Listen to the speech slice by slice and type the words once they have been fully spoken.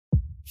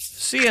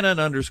CNN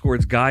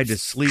Underscore's Guide to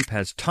Sleep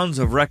has tons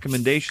of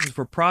recommendations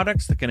for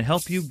products that can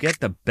help you get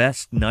the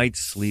best night's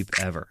sleep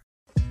ever.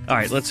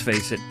 Alright, let's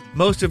face it,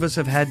 most of us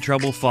have had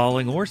trouble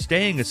falling or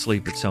staying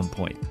asleep at some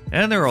point,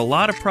 and there are a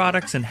lot of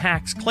products and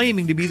hacks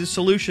claiming to be the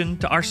solution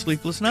to our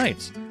sleepless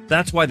nights.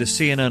 That's why the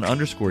CNN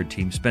Underscore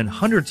team spend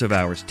hundreds of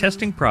hours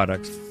testing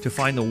products to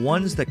find the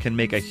ones that can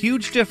make a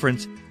huge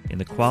difference in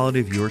the quality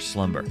of your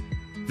slumber.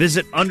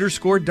 Visit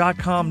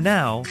underscore.com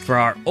now for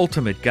our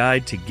ultimate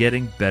guide to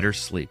getting better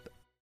sleep.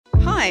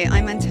 Hi,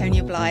 I'm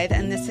Antonia Blythe,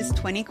 and this is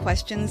 20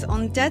 Questions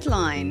on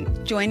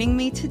Deadline. Joining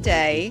me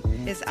today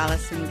is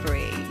Alison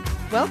Brie.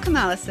 Welcome,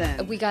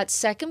 Alison. We got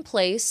second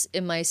place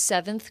in my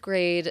 7th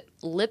grade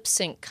lip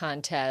sync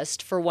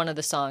contest for one of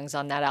the songs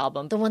on that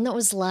album. The one that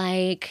was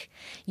like,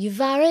 "You've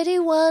already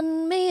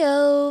won me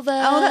over."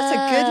 Oh, that's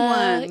a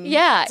good one.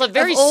 Yeah. It's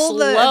very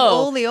slow. Of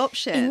all the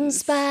options. In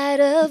spite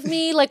of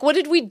me. Like, what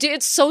did we do?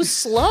 It's so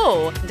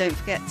slow. Don't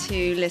forget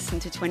to listen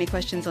to 20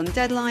 Questions on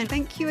Deadline.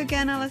 Thank you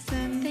again,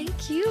 Alison.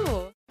 Thank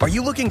you. Are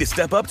you looking to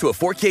step up to a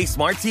 4K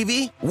smart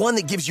TV? One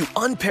that gives you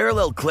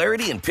unparalleled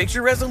clarity and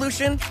picture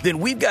resolution? Then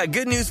we've got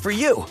good news for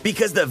you,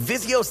 because the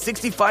Vizio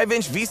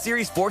 65-inch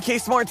V-Series 4K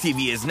smart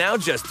TV is now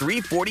just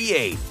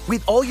 $348.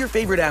 With all your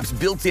favorite apps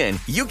built in,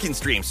 you can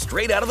stream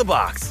straight out of the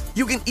box.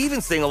 You can even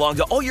sing along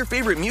to all your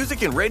favorite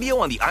music and radio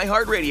on the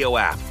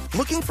iHeartRadio app.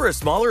 Looking for a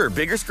smaller or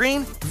bigger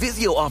screen?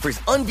 Vizio offers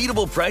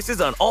unbeatable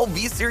prices on all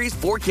V-Series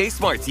 4K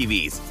smart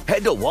TVs.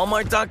 Head to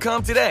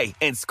Walmart.com today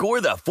and score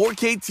the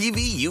 4K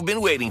TV you've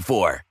been waiting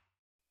for.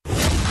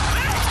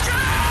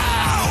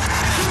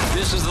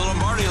 This is the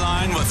Lombardi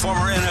Line with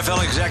former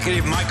NFL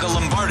executive Michael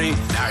Lombardi.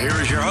 Now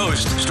here is your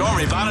host,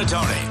 Stormy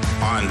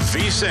Buonantony, on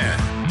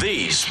VSiN,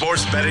 the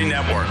Sports Betting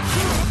Network.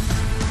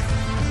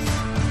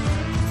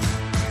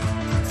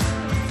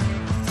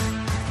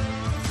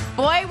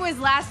 Boy, was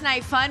last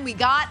night fun. We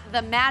got the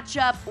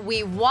matchup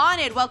we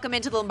wanted. Welcome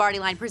into the Lombardi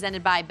Line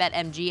presented by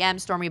BetMGM.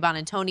 Stormy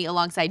Buonantony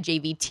alongside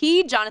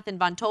JVT. Jonathan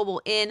Von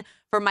Tobel in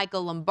for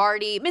Michael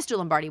Lombardi. Mr.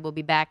 Lombardi will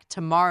be back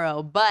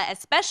tomorrow, but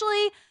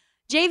especially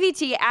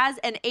JVT as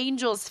an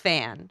Angels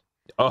fan.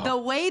 The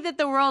way that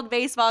the World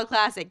Baseball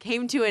Classic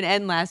came to an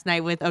end last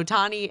night with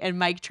Ohtani and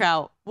Mike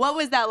Trout, what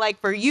was that like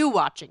for you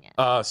watching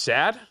it?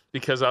 Sad,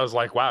 because I was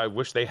like, wow, I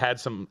wish they had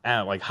some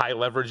like high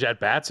leverage at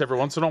bats every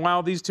once in a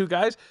while, these two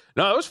guys.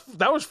 No,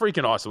 that was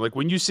freaking awesome. Like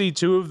when you see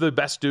two of the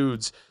best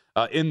dudes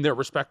in their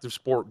respective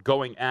sport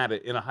going at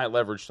it in a high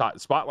leverage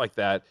spot like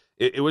that,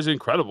 it was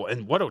incredible.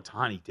 And what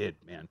Ohtani did,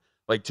 man,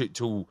 like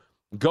to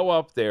go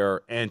up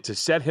there and to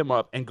set him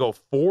up and go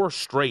 4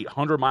 straight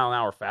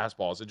 100-mile-an-hour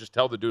fastballs and just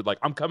tell the dude, like,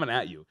 I'm coming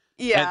at you.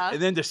 Yeah.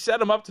 And then to set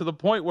him up to the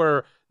point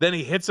where then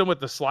he hits him with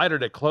the slider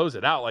to close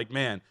it out. Like,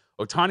 man,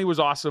 Ohtani was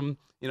awesome.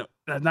 You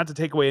know, not to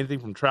take away anything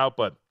from Trout,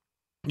 but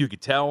you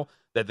could tell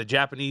that the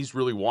Japanese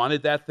really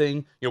wanted that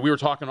thing. You know, we were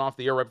talking off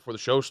the air right before the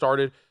show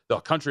started. The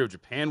country of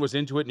Japan was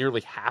into it.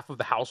 Nearly half of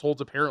the households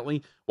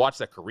apparently watched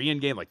that Korean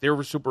game. Like, they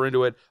were super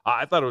into it.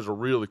 I thought it was a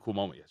really cool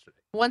moment yesterday.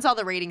 Once all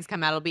the ratings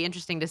come out, it'll be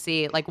interesting to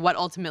see like what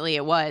ultimately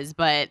it was.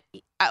 But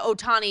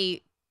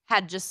Ohtani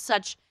had just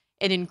such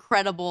an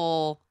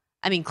incredible,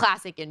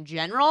 classic in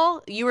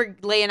general. You were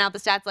laying out the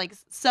stats like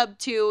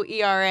sub-2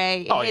 ERA,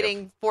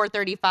 hitting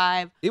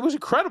 435. It was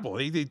incredible.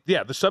 The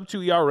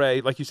sub-2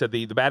 ERA, like you said,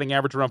 the batting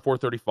average around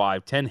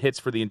 435, 10 hits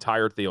for the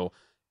entire deal.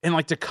 And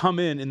like to come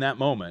in that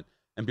moment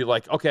and be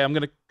like, okay, I'm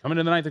going to come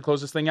into the ninth and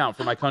close this thing out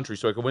for my country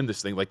so I can win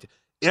this thing. Like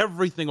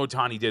everything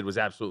Ohtani did was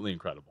absolutely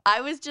incredible.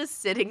 I was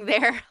just sitting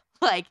there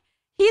like,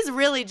 he's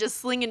really just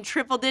slinging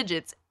triple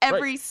digits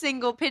every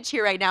single pitch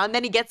here right now. And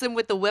then he gets him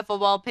with the wiffle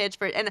ball pitch.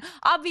 And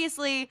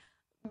obviously,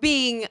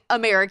 being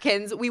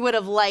Americans, we would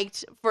have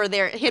liked for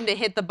him to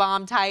hit the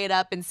bomb, tie it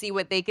up, and see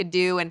what they could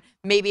do and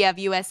maybe have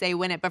USA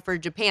win it. But for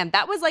Japan,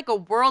 that was like a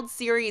World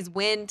Series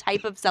win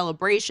type of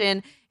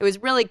celebration. It was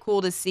really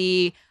cool to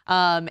see.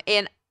 And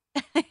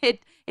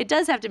it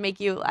does have to make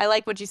you, I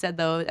like what you said,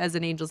 though, as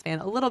an Angels fan,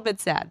 a little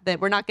bit sad that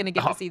we're not going to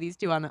get to see these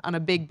two on a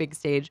big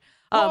stage.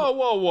 Whoa.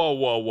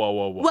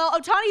 Well,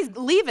 Ohtani's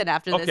leaving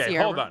after this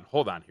year.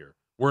 Hold on here.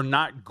 We're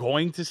not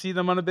going to see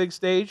them on a big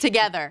stage?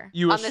 Together,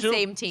 on the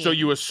same team. So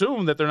you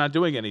assume that they're not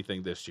doing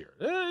anything this year.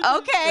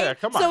 Okay, yeah,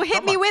 come on, so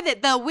hit me with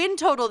it. The win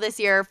total this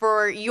year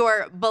for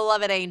your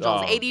beloved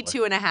Angels,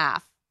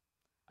 82.5.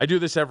 I do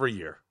this every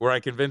year where I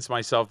convince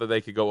myself that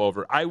they could go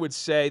over. I would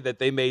say that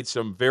they made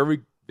some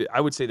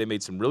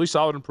really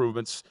solid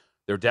improvements.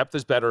 Their depth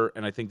is better,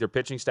 and I think their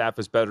pitching staff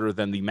is better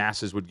than the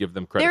masses would give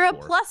them credit for. They're a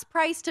plus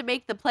price to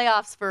make the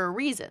playoffs for a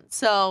reason.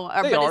 So,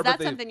 is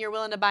that something you're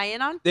willing to buy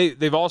in on?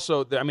 They've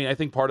also, I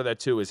think part of that,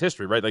 too, is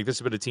history, right? Like, this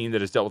has been a team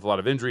that has dealt with a lot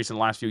of injuries in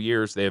the last few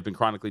years. They have been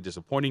chronically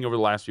disappointing over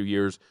the last few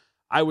years.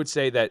 I would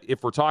say that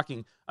if we're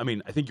talking, I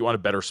think you want a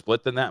better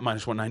split than that,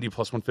 minus 190,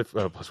 plus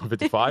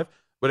 155.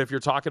 But if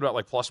you're talking about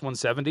like plus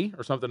 170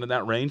 or something in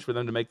that range for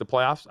them to make the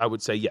playoffs, I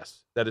would say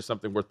yes, that is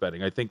something worth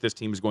betting. I think this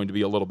team is going to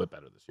be a little bit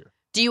better this year.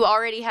 Do you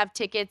already have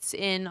tickets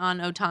in on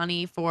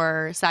Ohtani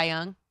for Cy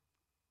Young?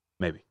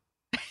 Maybe.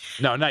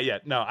 No, not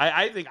yet. No,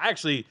 I think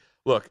actually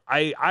look,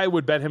 I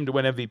would bet him to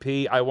win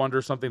MVP. I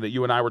wonder something that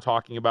you and I were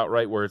talking about,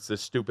 right, where it's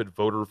this stupid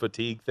voter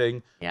fatigue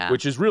thing,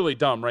 which is really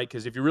dumb, right?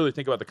 Because if you really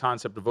think about the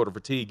concept of voter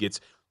fatigue, it's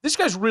this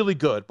guy's really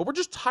good, but we're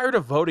just tired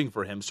of voting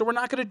for him, so we're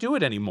not going to do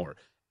it anymore.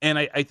 And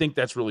I think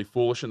that's really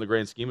foolish in the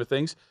grand scheme of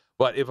things.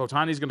 But if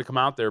Ohtani's going to come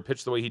out there,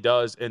 pitch the way he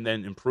does, and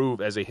then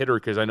improve as a hitter,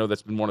 because I know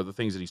that's been one of the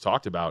things that he's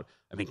talked about,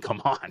 I mean,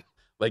 come on.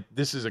 Like,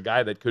 this is a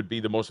guy that could be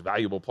the most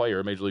valuable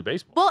player in Major League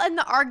Baseball. Well, and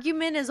the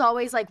argument is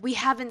always like, we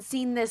haven't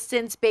seen this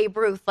since Babe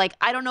Ruth. Like,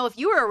 I don't know if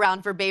you were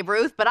around for Babe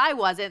Ruth, but I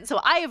wasn't. So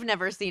I have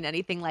never seen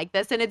anything like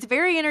this. And it's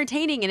very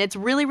entertaining. And it's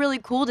really, really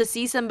cool to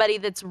see somebody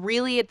that's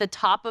really at the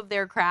top of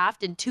their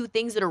craft and two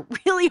things that are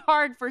really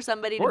hard for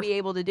somebody to be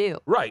able to do.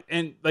 Right.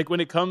 And like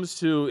when it comes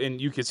to,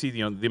 and you can see,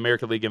 the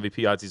American League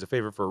MVP odds, he's a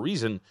favorite for a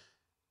reason.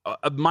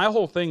 My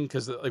whole thing,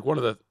 because like one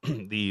of the,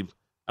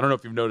 I don't know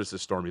if you've noticed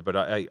this, Stormy, but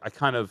I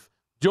kind of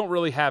don't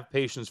really have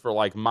patience for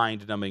like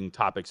mind-numbing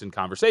topics and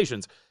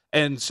conversations.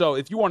 And so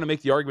if you want to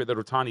make the argument that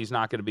Ohtani's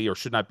not going to be or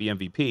should not be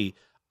MVP,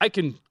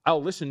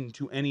 I'll listen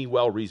to any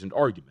well-reasoned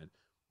argument.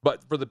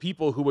 But for the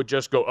people who would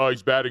just go, oh,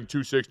 he's batting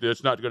 260,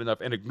 that's not good enough,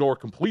 and ignore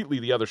completely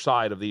the other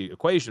side of the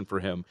equation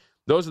for him,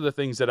 those are the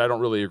things that I don't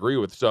really agree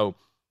with. So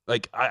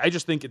like I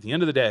just think at the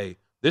end of the day,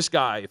 this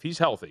guy, if he's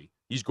healthy,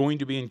 he's going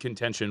to be in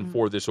contention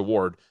for this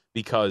award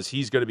because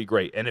he's going to be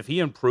great. And if he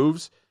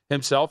improves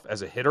himself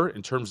as a hitter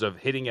in terms of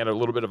hitting at a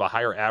little bit of a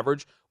higher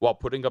average while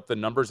putting up the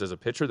numbers as a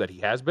pitcher that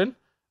he has been,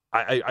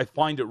 I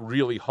find it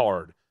really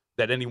hard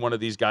that any one of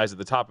these guys at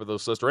the top of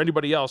those lists or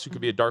anybody else who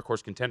could be a dark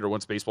horse contender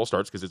once baseball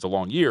starts, because it's a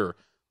long year,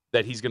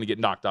 that he's going to get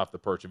knocked off the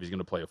perch if he's going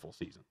to play a full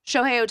season.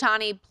 Shohei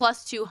Ohtani,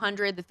 plus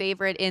 200, the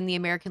favorite in the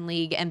American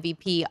League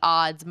MVP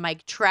odds.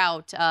 Mike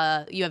Trout,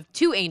 you have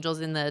two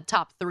Angels in the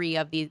top three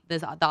of the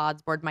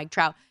odds board. Mike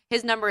Trout,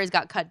 his number has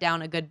got cut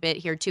down a good bit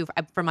here, too,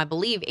 from I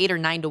believe 8 or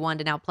 9 to 1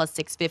 to now plus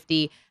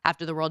 650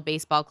 after the World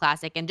Baseball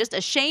Classic. And just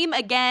a shame,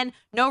 again,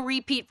 no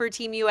repeat for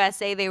Team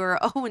USA. They were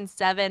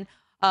 0-7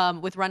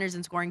 with runners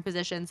in scoring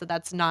position, so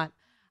that's not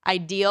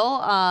ideal.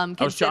 I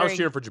was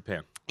cheering for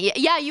Japan.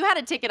 Yeah, you had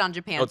a ticket on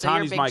Japan, so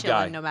you're Ohtani's big my chillin'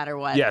 guy. No matter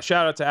what. Yeah,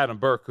 shout out to Adam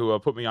Burke, who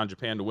put me on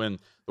Japan to win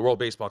the World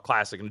Baseball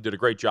Classic and did a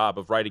great job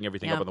of writing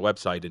everything up on the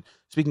website. And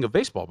speaking of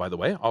baseball, by the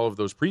way, all of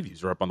those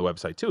previews are up on the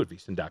website, too, at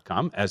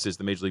vsin.com, as is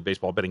the Major League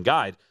Baseball betting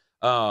guide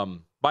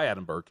by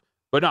Adam Burke.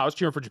 But no, I was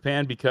cheering for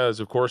Japan because,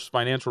 of course,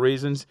 financial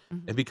reasons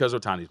and because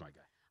Ohtani's my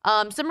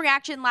guy. Some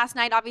reaction last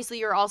night. Obviously,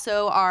 you're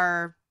also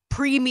our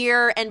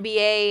premier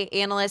NBA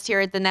analyst here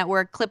at the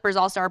network. Clippers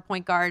all-star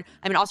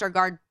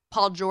guard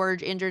Paul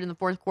George injured in the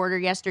fourth quarter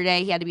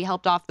yesterday. He had to be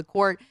helped off the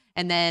court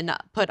and then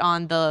put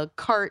on the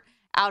cart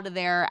out of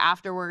there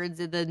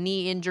afterwards. The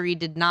knee injury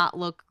did not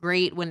look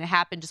great when it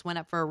happened, just went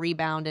up for a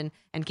rebound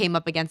and came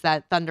up against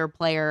that Thunder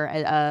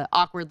player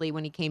awkwardly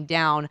when he came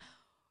down.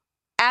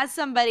 As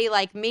somebody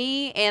like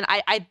me, and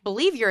I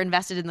believe you're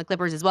invested in the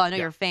Clippers as well. I know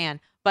you're a fan,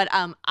 but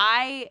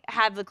I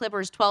have the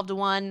Clippers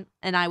 12-1,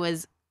 and I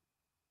was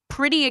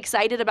pretty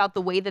excited about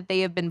the way that they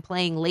have been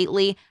playing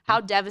lately.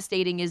 How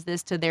devastating is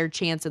this to their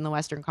chance in the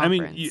Western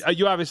Conference? I mean,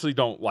 you obviously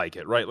don't like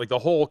it, right? Like the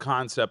whole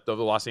concept of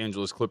the Los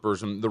Angeles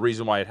Clippers and the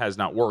reason why it has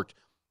not worked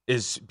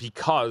is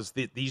because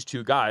these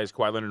two guys,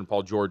 Kawhi Leonard and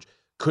Paul George,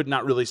 could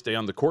not really stay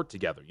on the court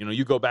together. You know,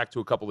 you go back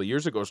to a couple of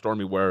years ago,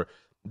 Stormy, where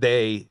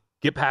they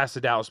get past the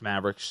Dallas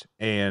Mavericks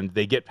and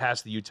they get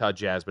past the Utah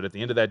Jazz, but at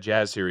the end of that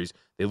Jazz series,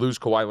 they lose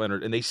Kawhi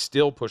Leonard and they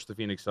still push the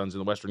Phoenix Suns in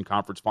the Western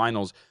Conference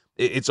Finals.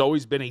 It's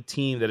always been a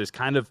team that has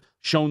kind of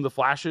shown the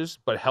flashes,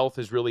 but health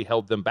has really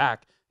held them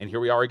back. And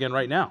here we are again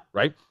right now,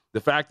 right? The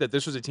fact that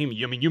this was a team,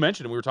 I mean, you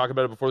mentioned it, we were talking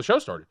about it before the show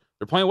started.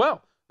 They're playing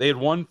well. They had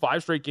won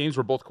 5 straight games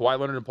where both Kawhi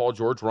Leonard and Paul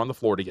George were on the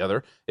floor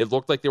together. It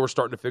looked like they were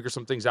starting to figure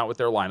some things out with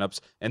their lineups.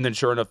 And then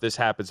sure enough, this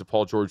happens and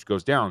Paul George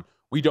goes down.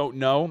 We don't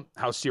know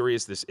how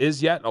serious this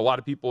is yet. A lot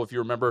of people, if you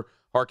remember,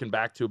 harken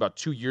back to about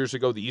 2 years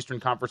ago, the Eastern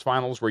Conference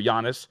Finals, where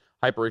Giannis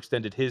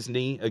hyperextended his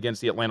knee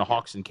against the Atlanta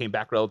Hawks and came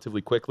back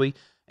relatively quickly.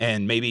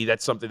 And maybe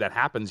that's something that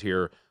happens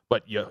here.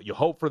 But you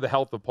hope for the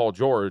health of Paul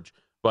George.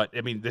 But,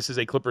 I mean, this is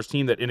a Clippers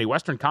team that in a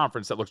Western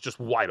Conference that looks just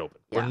wide open,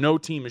 where no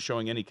team is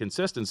showing any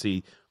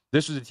consistency.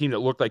 This was a team that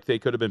looked like they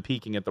could have been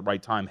peaking at the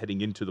right time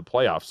heading into the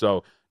playoffs.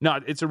 So, no,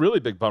 it's a really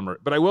big bummer.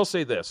 But I will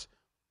say this.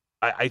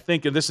 I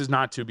think, and this is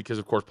not to because,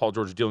 of course, Paul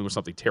George is dealing with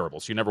something terrible.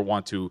 So you never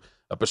want to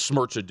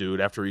besmirch a dude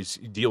after he's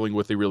dealing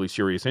with a really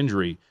serious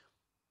injury.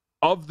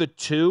 Of the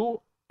two,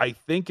 I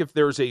think if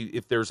there's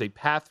a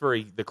path for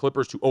the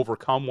Clippers to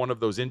overcome one of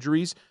those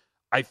injuries,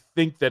 I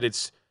think that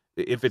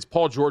if it's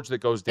Paul George that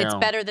goes down, it's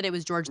better that it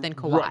was George than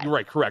Kawhi.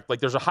 Right, correct.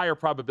 Like there's a higher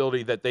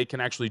probability that they can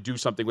actually do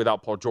something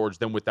without Paul George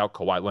than without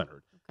Kawhi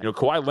Leonard. You know,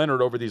 Kawhi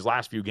Leonard over these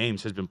last few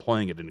games has been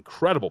playing at an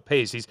incredible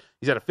pace. He's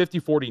at a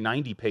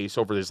 50-40-90 pace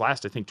over his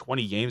last, I think,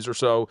 20 games or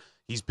so.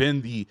 He's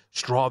been the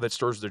straw that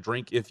stirs the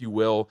drink, if you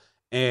will.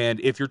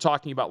 And if you're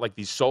talking about like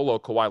these solo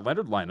Kawhi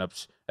Leonard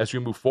lineups as we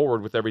move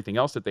forward with everything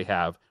else that they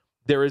have,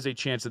 there is a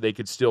chance that they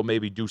could still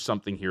maybe do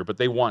something here, but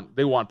they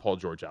want Paul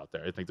George out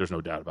there. I think there's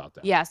no doubt about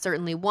that. Yeah,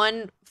 certainly.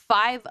 Won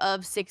 5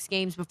 of 6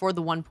 games before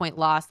the 1-point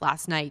loss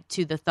last night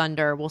to the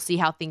Thunder. We'll see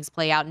how things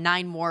play out.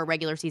 9 more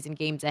regular season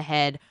games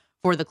ahead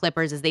for the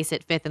Clippers as they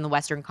sit 5th in the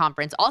Western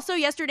Conference. Also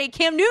yesterday,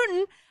 Cam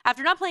Newton,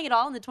 after not playing at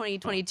all in the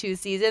 2022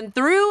 season,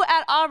 threw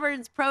at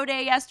Auburn's Pro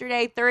Day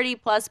yesterday,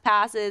 30-plus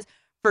passes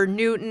for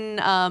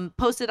Newton.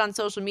 Posted on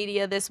social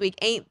media this week,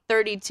 ain't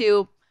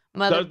 32.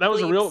 That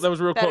was a real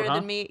better quote, huh?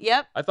 than me.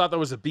 Yep. I thought that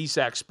was a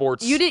BSAC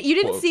Sports. You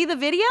didn't quote. see the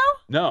video?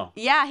 No.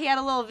 Yeah, he had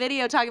a little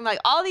video talking about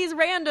all these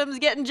randoms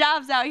getting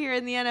jobs out here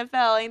in the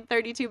NFL. Ain't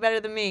 32 better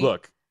than me?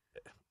 Look,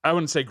 I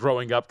wouldn't say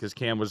growing up because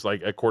Cam was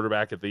like a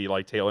quarterback at the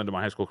tail end of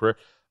my high school career.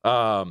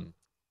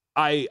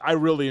 I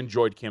really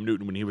enjoyed Cam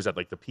Newton when he was at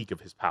like the peak of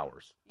his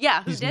powers.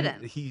 Yeah, who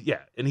didn't?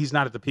 And he's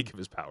not at the peak of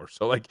his powers.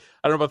 So like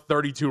I don't know about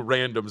 32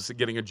 randoms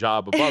getting a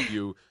job above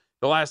you.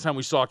 The last time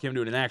we saw Cam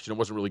Newton in action, it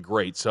wasn't really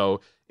great. So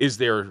is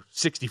there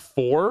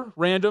 64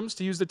 randoms,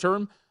 to use the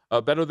term,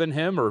 better than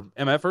him or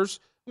MFers?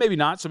 Maybe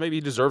not. So maybe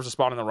he deserves a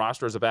spot on the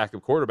roster as a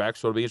backup quarterback.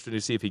 So it'll be interesting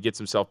to see if he gets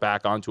himself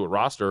back onto a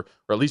roster,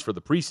 or at least for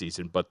the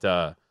preseason.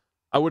 But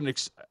I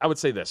would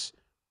say this.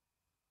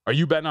 Are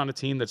you betting on a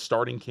team that's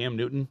starting Cam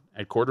Newton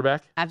at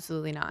quarterback?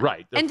 Absolutely not.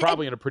 Right. They're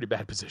probably in a pretty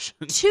bad position.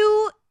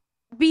 To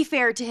be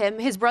fair to him,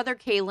 his brother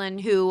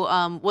Kalen, who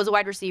was a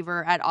wide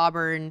receiver at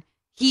Auburn,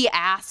 he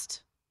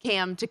asked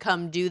Cam to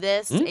come do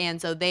this,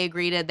 and so they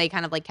agreed. They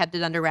kind of like kept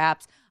it under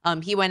wraps.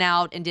 He went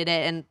out and did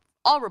it, and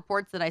all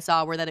reports that I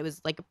saw were that it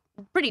was like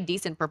a pretty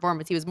decent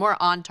performance. He was more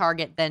on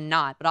target than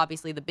not, but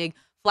obviously the big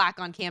flack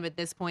on Cam at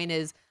this point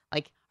is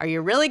like, are you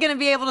really going to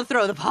be able to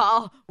throw the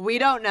ball? We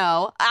don't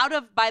know.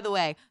 By the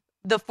way,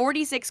 the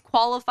 46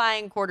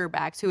 qualifying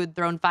quarterbacks who had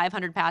thrown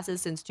 500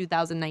 passes since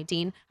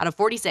 2019, out of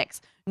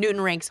 46,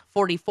 Newton ranks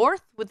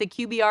 44th with a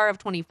QBR of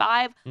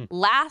 25,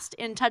 last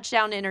in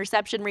touchdown to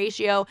interception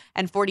ratio,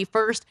 and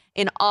 41st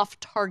in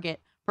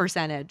off-target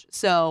percentage.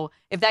 So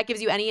if that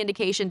gives you any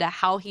indication to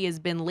how he has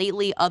been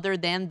lately, other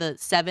than the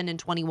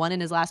 7-21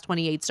 in his last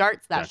 28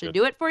 starts, that should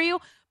do it for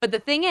you. But the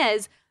thing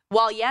is,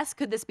 while yes,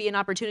 could this be an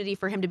opportunity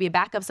for him to be a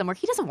backup somewhere?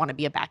 He doesn't want to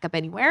be a backup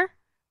anywhere.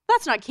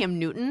 That's not Cam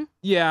Newton.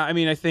 Yeah, I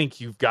mean, I think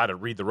you've got to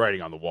read the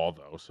writing on the wall,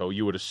 though. So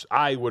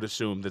I would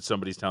assume that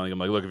somebody's telling him,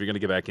 like, look, if you're going to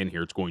get back in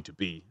here, it's going to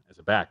be as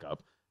a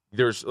backup.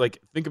 There's, like,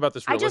 think about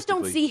this realistically. I just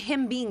don't see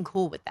him being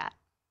cool with that.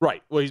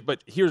 Right. Well,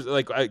 but here's,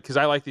 like, because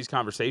I like these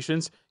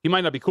conversations. He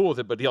might not be cool with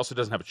it, but he also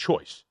doesn't have a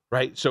choice,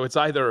 right? So it's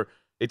either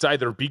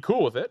be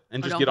cool with it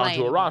and just get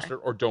onto a roster,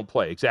 or don't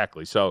play.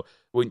 Exactly. So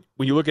when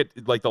you look at,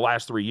 like, the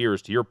last 3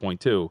 years, to your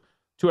point, too,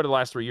 2 out of the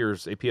last 3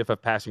 years, a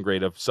PFF passing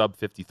grade of sub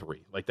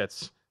 53. Like,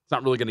 it's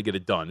not really going to get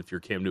it done if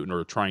you're Cam Newton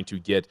or trying to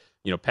get,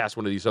 past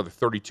one of these other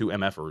 32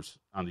 MFers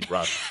on these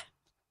rosters.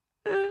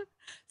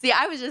 See,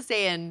 I was just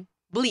saying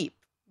bleep,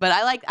 but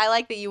I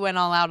like that you went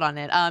all out on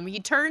it.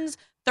 He turns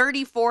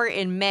 34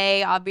 in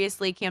May.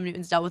 Obviously, Cam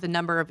Newton's dealt with a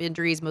number of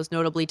injuries, most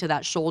notably to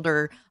that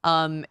shoulder.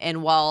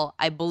 And while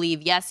I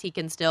believe, yes, he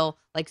can still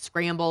like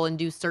scramble and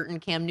do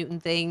certain Cam Newton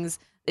things,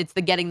 it's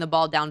the getting the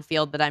ball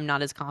downfield that I'm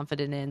not as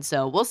confident in.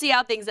 So we'll see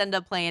how things end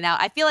up playing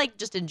out. I feel like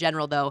just in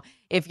general, though,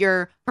 if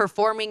you're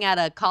performing at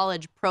a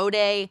college pro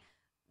day,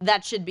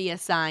 that should be a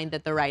sign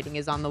that the writing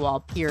is on the wall,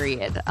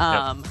 period.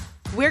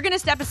 We're going to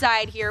step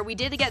aside here. We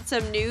did get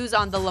some news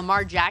on the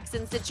Lamar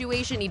Jackson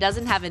situation. He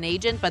doesn't have an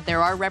agent, but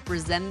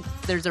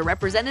there's a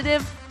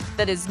representative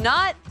that is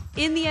not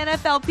in the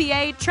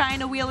NFLPA trying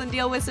to wheel and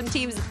deal with some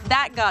teams.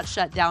 That got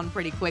shut down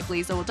pretty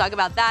quickly. So we'll talk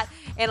about that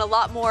and a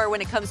lot more when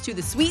it comes to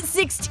the Sweet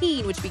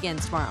 16, which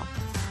begins tomorrow.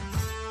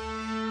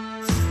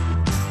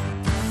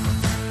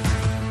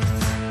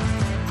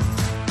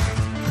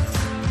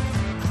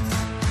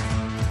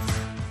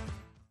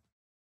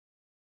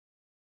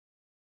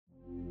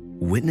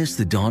 Witness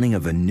the dawning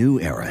of a new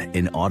era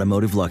in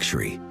automotive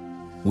luxury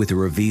with a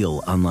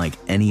reveal unlike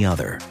any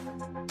other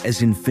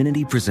as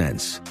Infiniti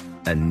presents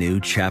a new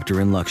chapter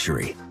in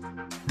luxury,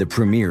 the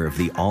premiere of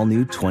the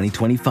all-new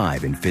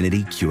 2025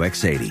 Infiniti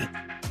QX80.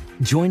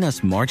 Join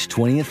us March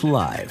 20th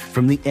live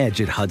from the Edge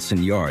at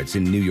Hudson Yards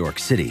in New York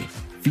City,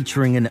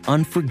 featuring an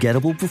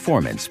unforgettable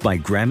performance by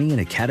Grammy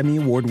and Academy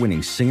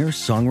Award-winning singer,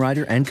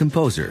 songwriter, and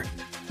composer,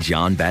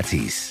 Jon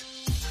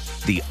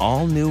Batiste. The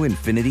all-new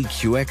Infiniti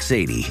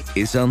QX80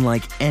 is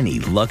unlike any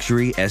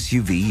luxury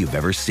SUV you've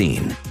ever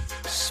seen.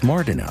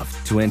 Smart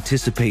enough to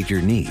anticipate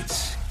your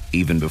needs,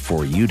 even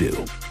before you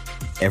do.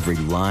 Every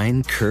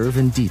line, curve,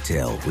 and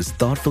detail was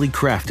thoughtfully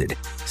crafted,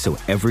 so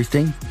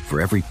everything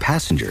for every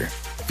passenger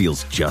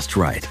feels just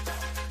right.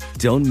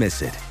 Don't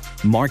miss it.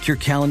 Mark your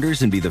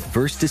calendars and be the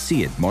first to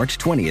see it March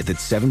 20th at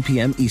 7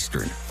 p.m.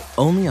 Eastern,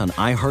 only on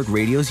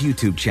iHeartRadio's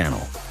YouTube channel.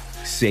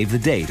 Save the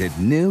date at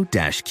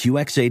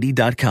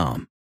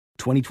new-QX80.com.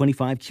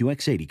 2025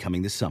 QX80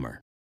 coming this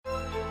summer.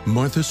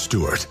 Martha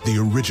Stewart, the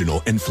original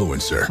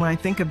influencer. When I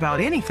think about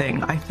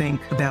anything, I think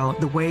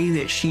about the way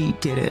that she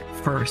did it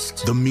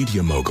first. The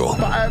media mogul.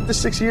 5 to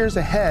 6 years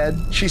ahead,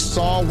 she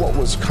saw what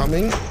was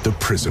coming. The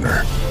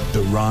prisoner.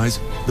 The rise,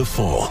 the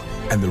fall,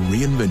 and the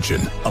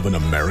reinvention of an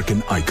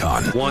American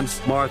icon.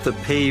 Once Martha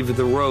paved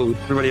the road,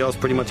 everybody else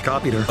pretty much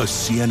copied her. A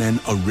CNN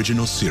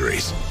original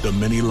series, The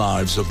Many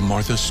Lives of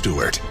Martha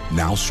Stewart,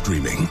 now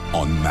streaming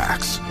on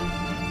Max.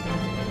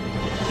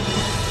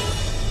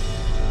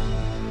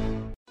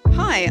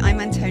 Hi,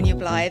 I'm Antonia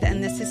Blythe,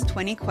 and this is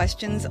 20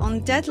 Questions on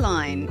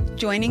Deadline.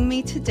 Joining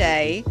me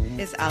today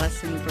is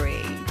Alison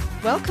Brie.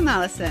 Welcome,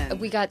 Alison.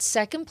 We got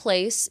second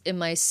place in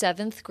my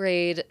 7th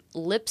grade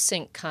lip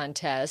sync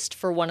contest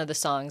for one of the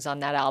songs on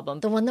that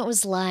album. The one that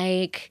was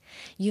like,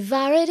 "You've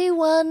already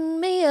won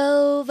me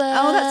over."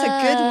 Oh, that's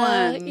a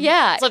good one.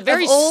 Yeah. It's a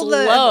very of all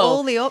slow. Of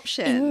all the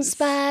options. In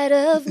spite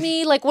of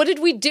me. Like, what did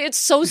we do? It's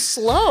so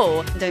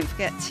slow. Don't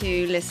forget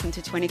to listen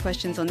to 20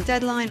 Questions on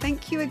Deadline.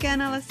 Thank you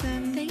again,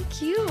 Alison.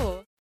 Thank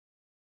you.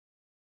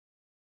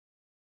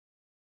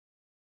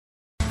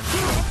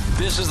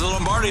 This is the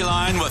Lombardi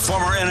Line with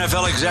former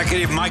NFL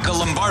executive Michael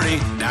Lombardi.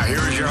 Now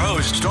here is your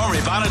host, Stormy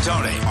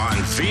Bonatoni, on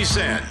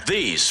VSiN,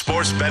 the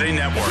Sports Betting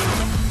Network.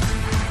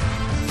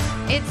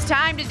 It's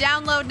time to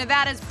download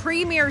Nevada's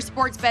premier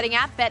sports betting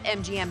app,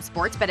 BetMGM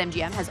Sports.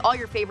 BetMGM has all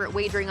your favorite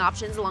wagering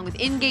options, along with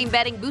in-game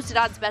betting, boosted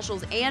odds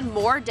specials, and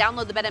more.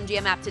 Download the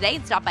BetMGM app today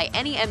and stop by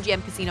any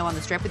MGM casino on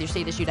the Strip with your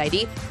state-issued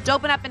ID to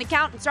open up an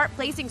account and start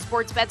placing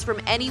sports bets from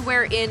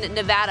anywhere in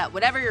Nevada.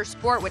 Whatever your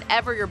sport,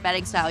 whatever your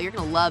betting style, you're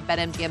going to love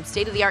BetMGM's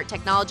state-of-the-art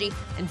technology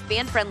and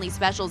fan-friendly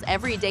specials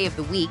every day of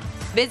the week.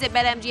 Visit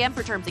BetMGM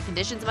for terms and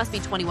conditions. Must be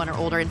 21 or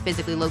older and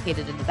physically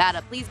located in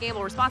Nevada. Please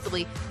gamble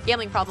responsibly.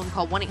 Gambling problem,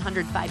 call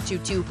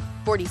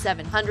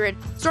 1-800-522-4700.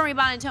 Stormy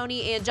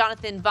Bonatoni and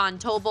Jonathan Von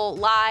Tobel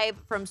live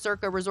from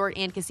Circa Resort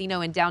and Casino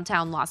in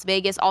downtown Las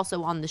Vegas.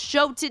 Also on the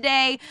show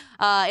today,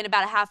 in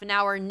about a half an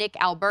hour, Nick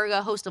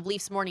Alberga, host of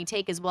Leafs Morning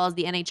Take, as well as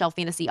the NHL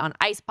Fantasy on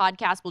Ice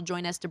podcast, will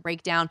join us to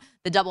break down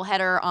the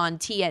doubleheader on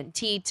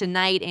TNT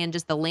tonight and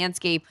just the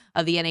landscape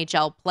of the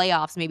NHL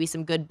playoffs. Maybe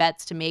some good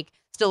bets to make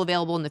still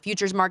available in the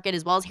futures market,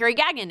 as well as Harry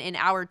Gagnon in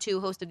Hour 2,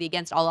 host of the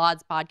Against All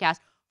Odds podcast,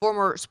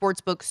 former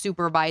sportsbook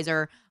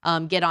supervisor,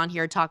 get on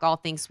here, talk all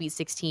things Sweet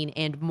 16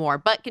 and more.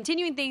 But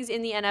continuing things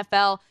in the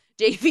NFL,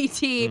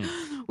 JVT,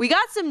 we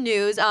got some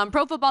news.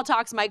 Pro Football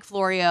Talk's Mike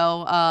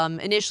Florio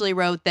initially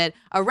wrote that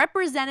a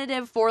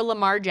representative for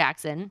Lamar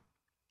Jackson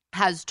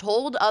has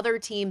told other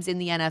teams in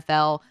the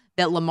NFL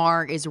that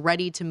Lamar is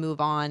ready to move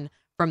on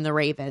from the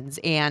Ravens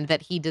and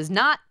that he does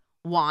not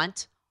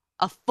want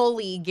a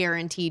fully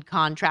guaranteed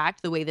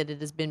contract the way that it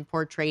has been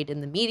portrayed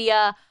in the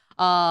media.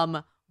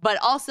 But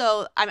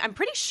also, I'm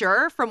pretty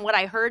sure from what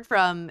I heard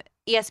from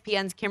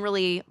ESPN's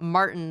Kimberly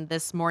Martin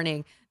this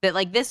morning that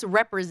like this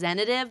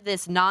representative,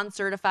 this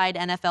non-certified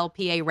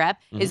NFLPA rep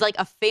is like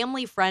a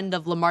family friend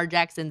of Lamar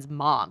Jackson's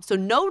mom. So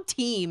no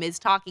team is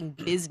talking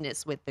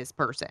business with this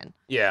person.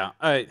 Yeah.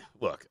 I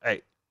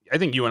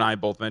think you and I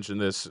both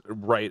mentioned this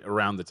right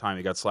around the time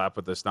he got slapped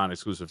with this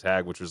non-exclusive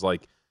tag, which was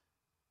like,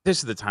 this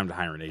is the time to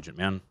hire an agent,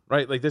 man.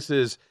 Right? Like this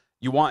is,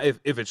 you want,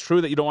 if it's true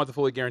that you don't want the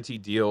fully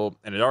guaranteed deal,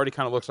 and it already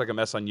kind of looks like a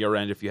mess on your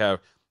end if you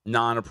have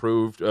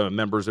non-approved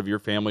members of your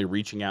family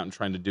reaching out and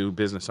trying to do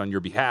business on your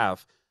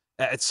behalf,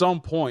 at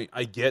some point,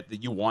 I get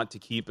that you want to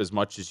keep as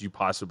much as you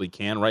possibly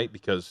can, right?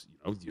 Because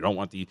you don't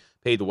want to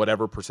pay the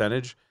whatever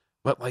percentage.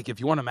 But like, if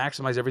you want to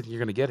maximize everything you're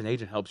going to get, an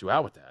agent helps you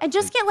out with that. And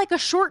just get like a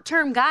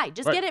short-term guy.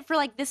 Just Right. get it for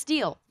like this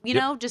deal. You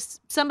know, just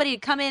somebody to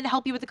come in,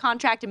 help you with the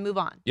contract, and move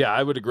on. Yeah,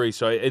 I would agree.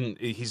 So, and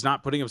he's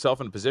not putting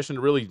himself in a position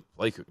to really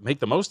like make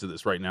the most of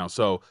this right now.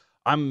 So,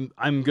 I'm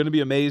going to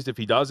be amazed if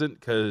he doesn't,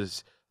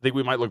 because I think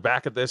we might look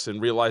back at this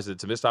and realize that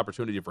it's a missed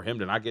opportunity for him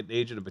to not get an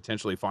agent and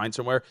potentially find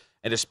somewhere.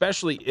 And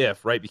especially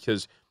if, right,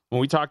 because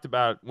when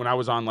I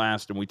was on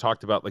last and we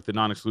talked about like the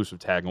non-exclusive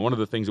tag, and one of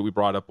the things that we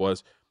brought up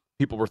was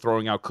people were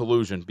throwing out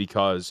collusion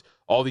because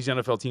all these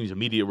NFL teams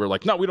immediately were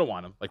like, no, we don't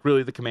want him. Like,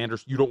 really, the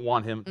Commanders, you don't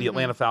want him. The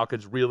Atlanta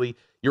Falcons, really,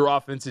 your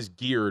offense is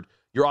geared.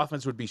 Your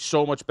offense would be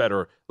so much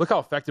better. Look how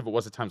effective it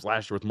was at times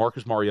last year with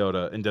Marcus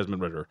Mariota and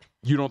Desmond Ridder.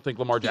 You don't think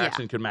Lamar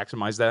Jackson could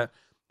maximize that?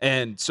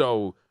 And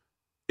so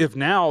if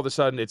now all of a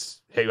sudden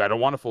it's, hey, I don't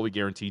want a fully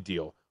guaranteed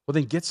deal, well,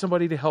 then get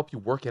somebody to help you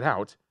work it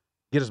out.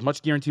 Get as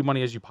much guaranteed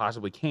money as you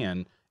possibly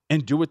can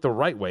and do it the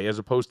right way, as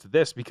opposed to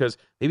this, because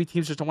maybe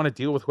teams just don't want to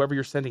deal with whoever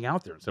you're sending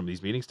out there in some of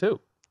these meetings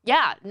too.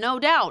 Yeah, no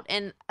doubt.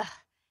 And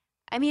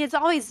I mean, it's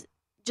always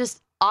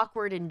just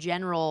awkward in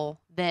general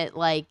that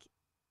like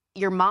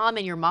your mom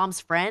and your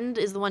mom's friend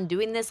is the one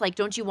doing this. Like,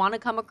 don't you want to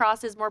come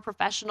across as more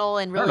professional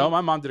and really? I don't know.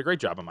 My mom did a great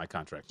job on my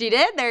contract. She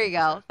did? There you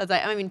go. That's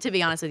like, I mean, to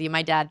be honest with you,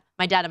 my dad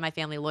and my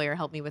family lawyer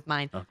helped me with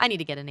mine. I need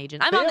to get an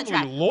agent. I'm on the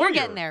track. Lawyer?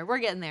 We're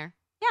getting there.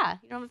 Yeah,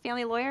 you don't have a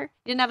family lawyer?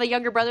 You didn't have a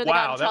younger brother that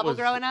got in trouble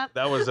growing up?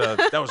 That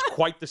was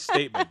quite the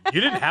statement. You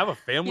didn't have a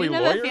family you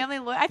didn't lawyer? Have a family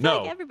lawyer? I feel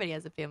like everybody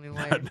has a family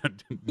lawyer.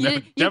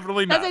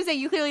 Definitely not. That's what I say.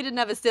 You clearly didn't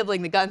have a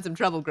sibling that got in some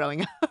trouble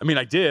growing up. I mean,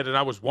 I did, and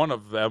I was one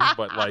of them,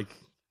 but like,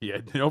 yeah,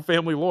 no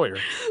family lawyer.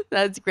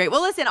 That's great.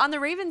 Well, listen, on the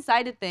Ravens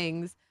side of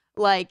things,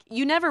 Like,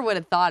 you never would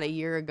have thought a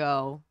year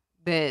ago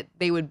that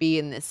they would be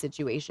in this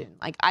situation.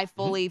 Like, I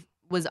fully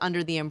was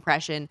under the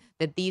impression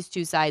that these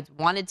two sides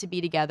wanted to be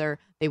together.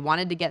 They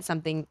wanted to get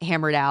something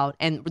hammered out,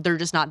 and they're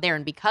just not there.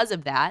 And because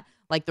of that,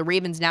 like, the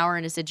Ravens now are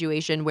in a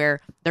situation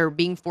where they're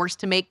being forced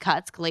to make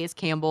cuts. Calais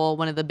Campbell,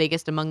 one of the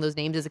biggest among those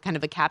names, is a kind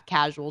of a cap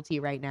casualty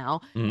right now.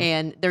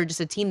 And they're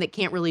just a team that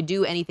can't really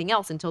do anything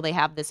else until they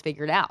have this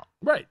figured out.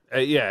 Right.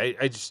 I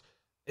just,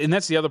 and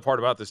that's the other part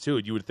about this too.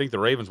 You would think the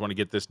Ravens want to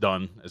get this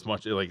done as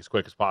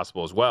quick as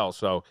possible as well.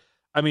 So,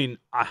 I mean,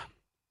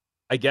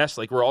 I guess,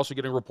 like, we're also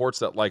getting reports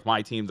that, like,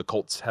 my team, the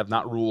Colts, have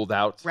not ruled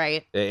out.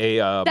 Right.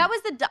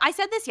 I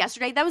said this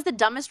yesterday. That was the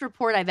dumbest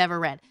report I've ever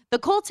read. The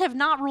Colts have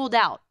not ruled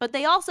out, but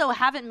they also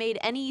haven't made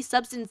any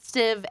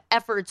substantive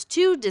efforts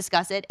to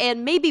discuss it,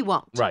 and maybe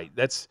won't. Right.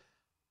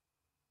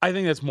 I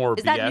think that's more BS.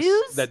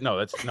 Is that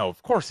news? No,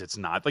 of course it's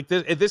not. Like,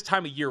 at this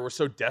time of year, we're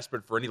so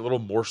desperate for any little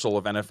morsel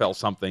of NFL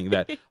something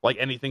that, like,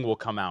 anything will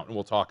come out and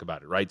we'll talk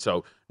about it, right?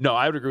 So, no,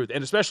 I would agree with,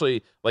 and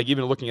especially, like,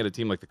 even looking at a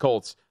team like the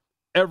Colts,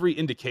 every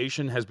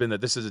indication has been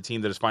that this is a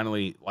team that has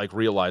finally, like,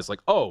 realized, like,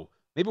 oh,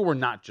 maybe we're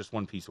not just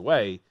one piece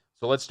away.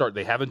 So let's start.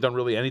 They haven't done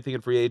really anything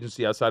in free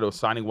agency outside of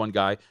signing one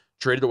guy,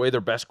 traded away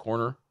their best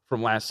corner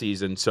from last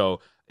season.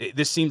 So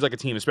this seems like a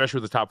team,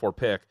 especially with the top 4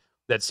 pick,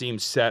 that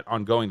seems set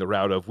on going the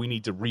route of we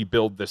need to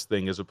rebuild this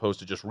thing as opposed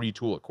to just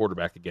retool at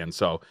quarterback again.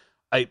 So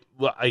I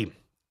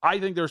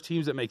think there's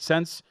teams that make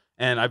sense,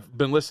 and I've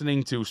been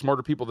listening to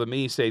smarter people than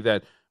me say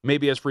that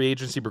maybe as free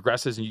agency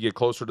progresses and you get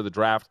closer to the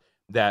draft,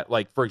 that,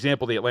 like, for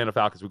example, the Atlanta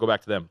Falcons, we go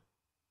back to them.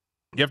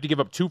 You have to give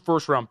up 2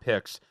 first-round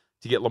picks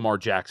to get Lamar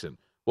Jackson.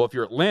 Well, if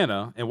you're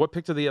Atlanta, and what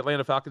pick do the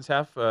Atlanta Falcons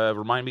have?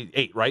 Remind me,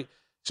 8, right?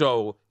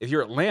 So if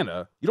you're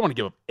Atlanta, you don't want to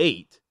give up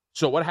 8.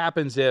 So what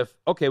happens if,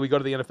 okay, we go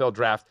to the NFL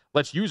draft,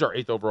 let's use our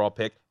 8th overall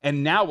pick,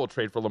 and now we'll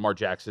trade for Lamar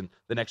Jackson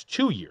the next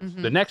 2 years,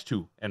 the next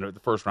 2 and the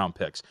first-round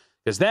picks.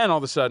 Because then all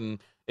of a sudden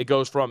it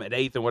goes from an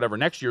 8th and whatever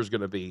next year is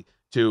going to be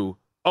to,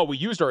 oh, we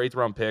used our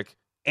 8th-round pick,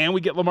 and we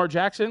get Lamar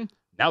Jackson.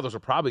 Now those are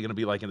probably going to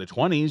be like in the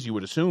 20s, you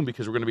would assume,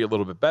 because we're going to be a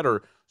little bit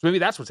better. So maybe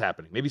that's what's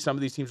happening. Maybe some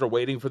of these teams are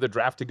waiting for the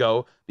draft to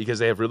go because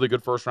they have really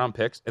good first-round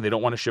picks, and they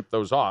don't want to ship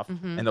those off,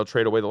 and they'll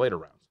trade away the later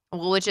rounds.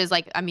 Well, which is,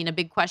 like, I mean, a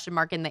big question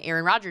mark in the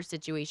Aaron Rodgers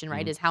situation,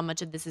 right, is how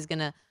much of this is going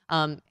to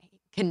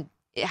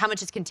how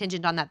much is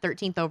contingent on that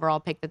 13th overall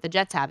pick that the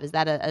Jets have? Is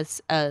that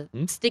a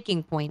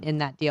sticking point in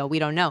that deal? We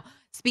don't know.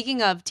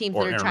 Speaking of teams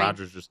that are Aaron trying...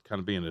 Rodgers just kind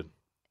of being a...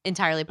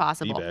 Entirely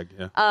possible. D-bag,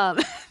 yeah.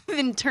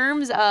 In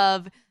terms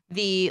of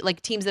the,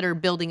 like, teams that are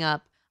building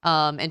up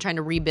and trying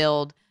to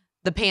rebuild,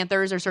 the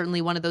Panthers are certainly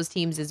one of those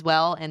teams as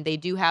well, and they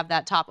do have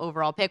that top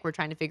overall pick. We're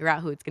trying to figure out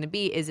who it's going to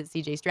be. Is it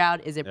C.J.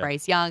 Stroud? Is it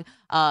Bryce Young?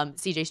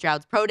 C.J.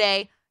 Stroud's pro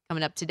day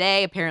coming up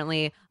today.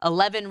 Apparently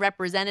 11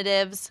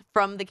 representatives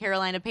from the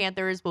Carolina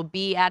Panthers will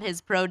be at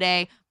his pro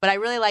day, but I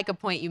really like a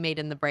point you made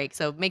in the break,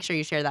 so make sure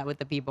you share that with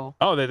the people.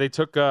 Oh, they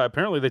took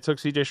apparently they took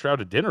C.J. Stroud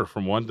to dinner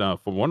from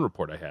one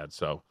report I had,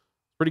 so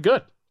pretty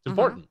good. It's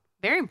important.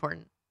 Very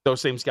important. Those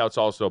same scouts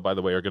also, by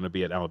the way, are going to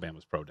be at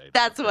Alabama's pro day.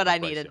 That's what I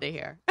needed to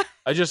hear.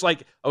 I just,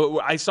 like,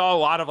 I saw a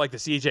lot of, like, the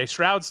C.J.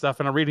 Stroud stuff,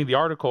 and I'm reading the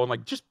article, and,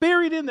 like, just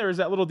buried in there is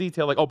that little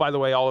detail, like, oh, by the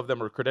way, all of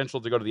them are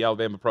credentialed to go to the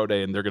Alabama pro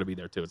day, and they're going to be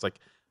there too. It's like,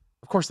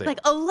 of course they like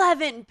are.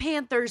 11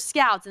 Panthers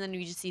scouts, and then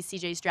you just see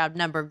C.J. Stroud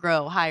number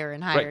grow higher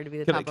and higher to be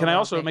the top. Can I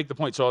also make the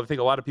point? So I think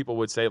a lot of people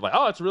would say, like,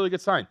 oh, it's a really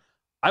good sign.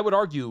 I would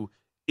argue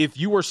if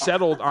you were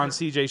settled on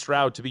C.J.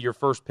 Stroud to be your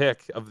first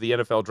pick of the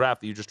NFL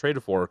draft that you just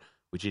traded for,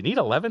 would you need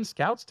 11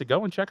 scouts to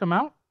go and check him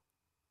out?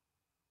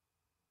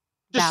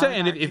 Just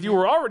saying, if you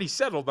were already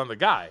settled on the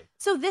guy.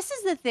 So this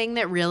is the thing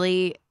that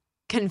really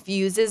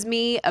confuses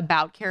me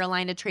about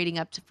Carolina trading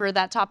up for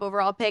that top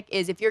overall pick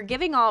is if you're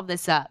giving all of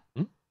this up,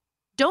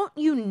 shouldn't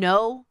you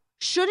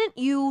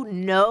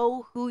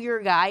know who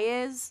your guy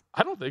is?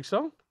 I don't think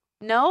so.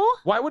 No?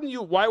 Why wouldn't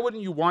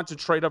you want to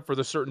trade up for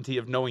the certainty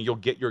of knowing you'll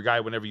get your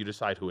guy whenever you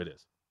decide who it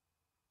is?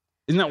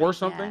 Isn't that worth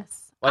something?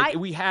 Yes. Like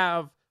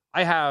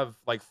I have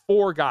like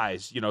 4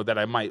 guys, that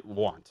I might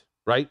want,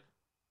 right?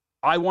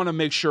 I want to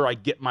make sure I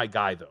get my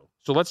guy, though.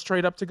 So let's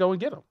trade up to go and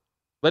get him.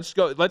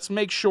 Let's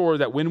make sure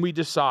that when we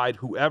decide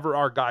whoever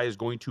our guy is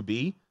going to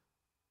be,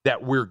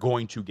 that we're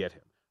going to get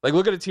him. Like,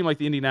 look at a team like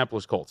the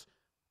Indianapolis Colts.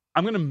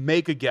 I'm going to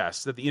make a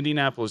guess that the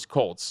Indianapolis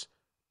Colts,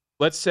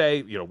 let's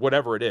say,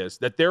 whatever it is,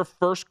 that their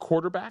first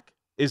quarterback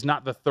is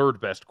not the 3rd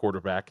best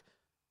quarterback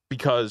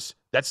because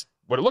that's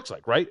what it looks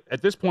like, right?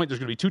 At this point, there's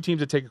going to be 2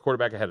 teams that take a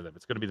quarterback ahead of them.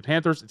 It's going to be the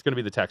Panthers. It's going to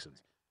be the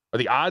Texans. Are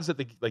the odds that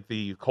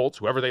the Colts,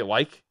 whoever they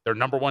like, their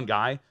number 1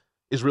 guy,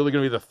 is really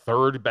going to be the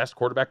 3rd best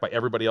quarterback by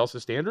everybody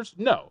else's standards?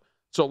 No.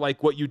 So,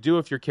 like, what you do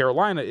if you're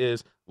Carolina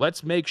is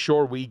let's make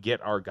sure we get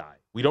our guy.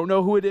 We don't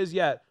know who it is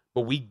yet,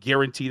 but we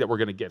guarantee that we're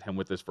going to get him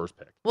with this first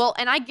pick. Well,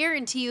 and I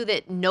guarantee you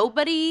that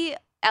nobody,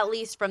 at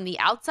least from the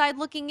outside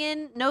looking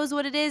in, knows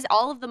what it is.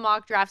 All of the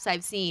mock drafts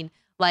I've seen,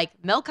 like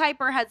Mel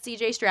Kiper had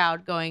C.J.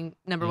 Stroud going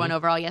number 1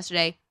 overall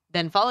yesterday.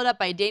 Then followed up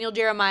by Daniel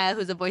Jeremiah,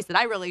 who's a voice that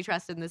I really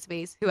trust in this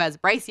space, who has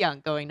Bryce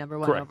Young going number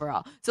 1 Correct.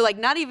 overall. So, like,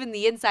 not even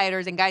the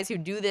insiders and guys who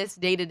do this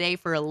day to day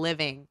for a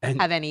living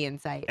have any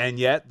insight. And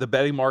yet, the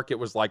betting market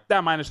was like,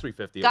 that minus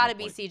 350. Got to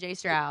be CJ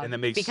Stroud. And that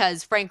makes,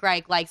 because Frank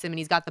Reich likes him and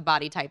he's got the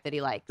body type that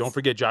he likes. Don't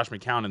forget Josh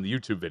McCown in the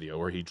YouTube video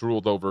where he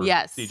drooled over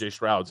CJ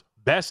Stroud's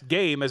best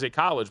game as a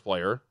college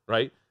player,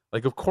 right?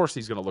 Like, of course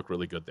he's going to look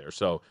really good there.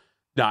 So,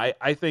 no,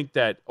 I think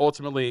that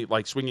ultimately,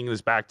 like, swinging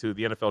this back to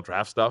the NFL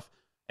draft stuff,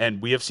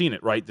 and we have seen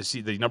it, right?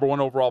 The number 1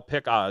 overall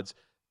pick odds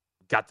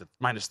got the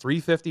minus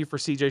 350 for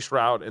CJ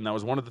Stroud, and that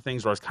was one of the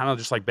things where I was kind of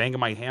just like banging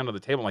my hand on the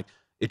table, like,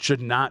 it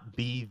should not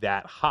be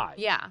that high.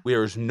 Yeah.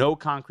 There's no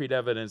concrete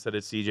evidence that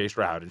it's CJ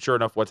Stroud. And sure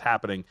enough, what's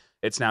happening,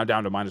 it's now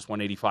down to minus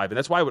 185. And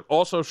that's why I would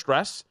also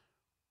stress,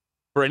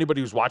 for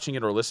anybody who's watching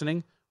it or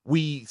listening,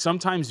 we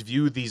sometimes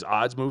view these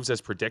odds moves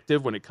as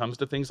predictive when it comes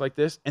to things like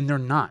this, and they're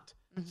not.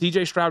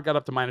 CJ Stroud got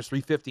up to minus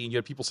 350, and you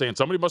had people saying,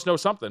 somebody must know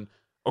something.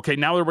 Okay,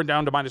 now they went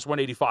down to minus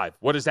 185.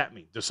 What does that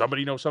mean? Does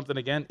somebody know something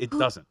again? It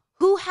doesn't.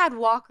 Who had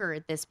Walker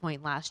at this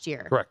point last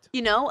year? Correct.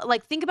 You know,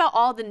 like, think about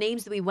all the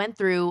names that we went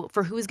through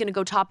for who's going to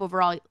go top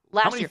overall last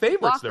year. How many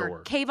favorites Walker, there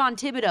were? Kayvon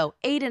Thibodeau,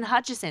 Aiden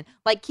Hutchinson.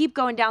 Like, keep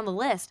going down the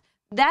list.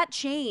 That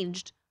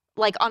changed,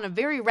 like, on a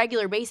very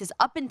regular basis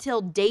up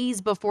until days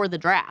before the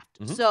draft.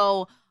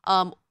 So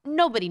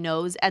nobody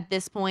knows at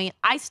this point.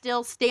 I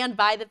still stand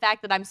by the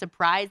fact that I'm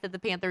surprised that the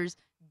Panthers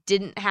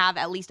didn't have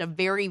at least a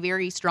very,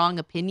 very strong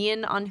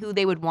opinion on who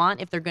they would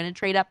want if they're going to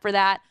trade up for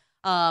that.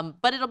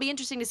 But it'll be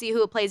interesting to see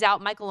who it plays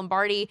out. Michael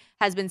Lombardi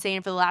has been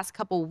saying for the last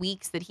couple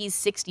weeks that he's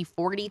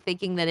 60-40,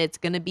 thinking that it's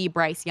going to be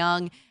Bryce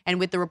Young. And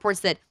with the reports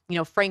that, you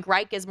know, Frank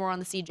Reich is more on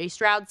the CJ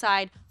Stroud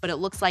side, but it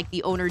looks like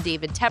the owner,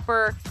 David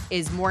Tepper,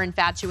 is more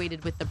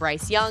infatuated with the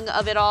Bryce Young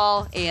of it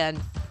all,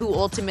 and who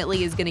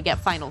ultimately is going to get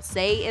final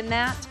say in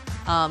that.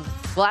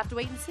 We'll have to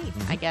wait and see,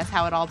 I guess,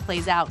 how it all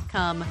plays out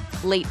come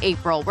late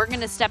April. We're going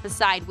to step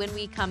aside when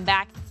we come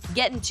back,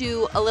 get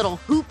into a little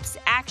hoops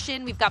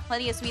action. We've got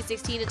plenty of Sweet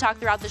 16 to talk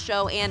throughout the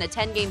show and a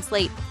 10-game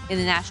slate in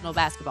the National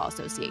Basketball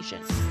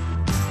Association.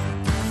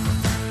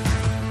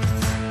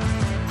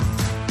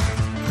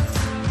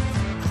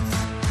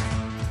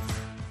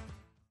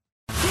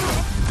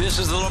 This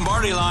is the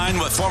Lombardi Line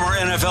with former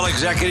NFL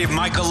executive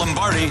Michael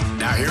Lombardi.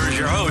 Now here is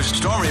your host,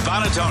 Stormy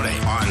Bonatoni,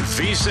 on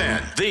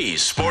VSiN, the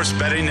Sports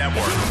Betting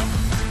Network.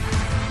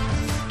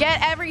 Get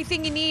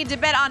everything you need to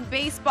bet on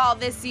baseball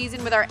this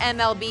season with our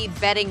MLB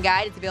betting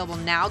guide. It's available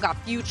now.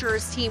 Got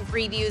futures, team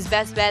previews,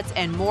 best bets,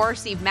 and more.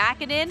 Steve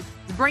McAdin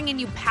is bringing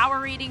you power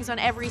ratings on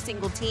every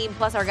single team.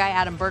 Plus, our guy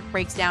Adam Burke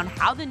breaks down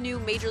how the new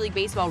Major League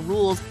Baseball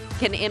rules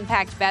can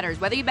impact bettors.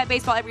 Whether you bet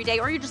baseball every day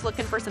or you're just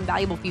looking for some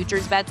valuable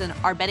futures bets, and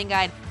our betting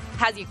guide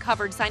has you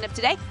covered. Sign up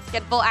today.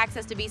 Get full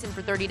access to VSiN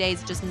for 30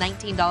 days, just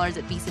 $19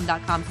 at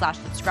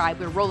VSiN.com/subscribe.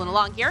 We're rolling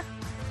along here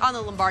on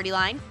the Lombardi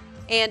Line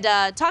and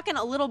talking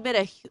a little bit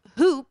of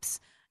hoops.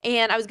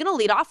 And I was going to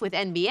lead off with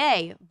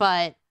NBA,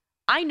 but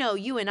I know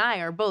you and I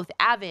are both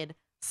avid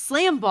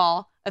slam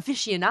ball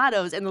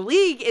aficionados, and the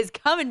league is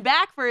coming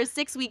back for a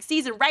 6-week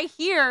season right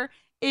here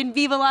in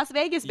Viva Las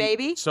Vegas,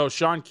 baby. So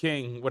Sean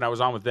King, when I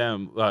was on with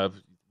them,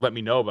 let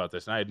me know about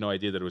this, and I had no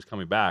idea that it was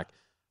coming back.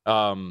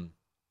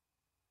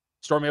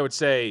 Stormy, I would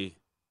say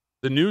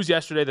the news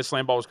yesterday that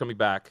slam ball was coming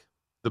back,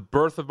 the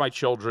birth of my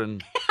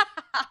children,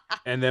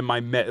 and then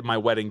my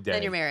wedding day.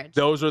 Then your marriage.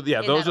 Those are the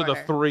order.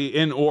 three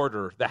in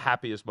order, the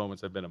happiest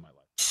moments I've been in my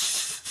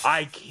life.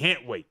 I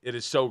can't wait. It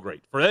is so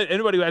great. For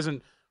anybody who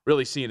hasn't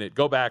really seen it,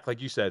 go back,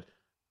 like you said,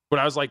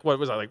 when I was like, what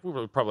was I like? We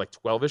were probably like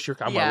 12-ish.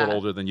 I'm a little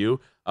older than you.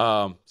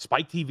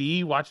 Spike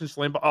TV, watching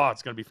slam ball. Oh,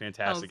 it's going to be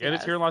fantastic. And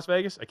it's here in Las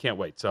Vegas. I can't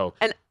wait. So,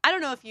 and I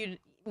don't know if you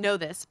know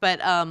this, but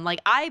like,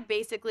 I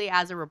basically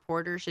as a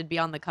reporter should be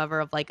on the cover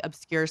of like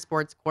Obscure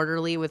Sports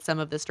Quarterly with some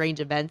of the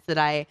strange events that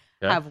I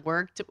have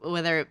worked,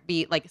 whether it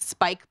be like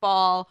spike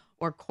ball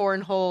or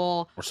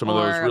cornhole or some of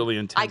those really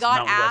intense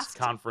Mountain West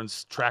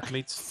Conference track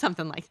meets,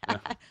 something like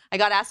that. Yeah. I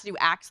got asked to do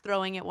axe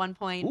throwing at one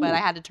point, but I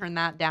had to turn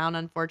that down.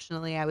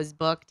 Unfortunately, I was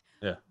booked.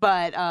 Yeah.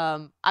 But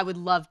I would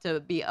love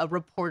to be a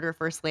reporter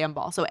for slam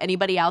ball. So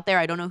anybody out there,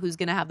 I don't know who's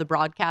going to have the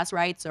broadcast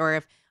rights, or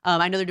if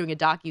I know they're doing a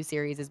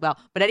docu-series as well.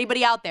 But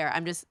anybody out there,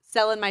 I'm just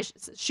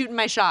shooting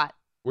my shot.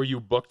 Were you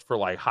booked for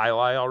like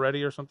highlight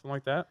already or something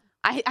like that?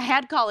 I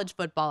had college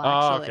football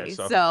actually, okay,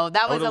 so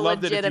that was a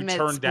legitimate if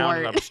you turned down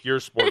an obscure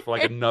sport for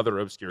like another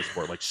obscure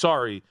sport. Like,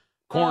 sorry,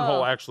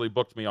 cornhole actually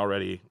booked me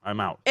already. I'm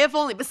out. If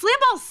only. But slam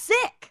ball's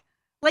sick.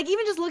 Like,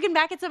 even just looking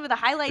back at some of the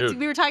highlights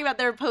we were talking about,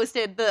 they're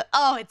posted.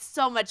 It's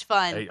so much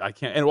fun. I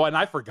can't. And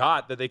I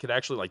forgot that they could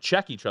actually like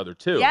check each other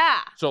too.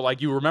 Yeah. So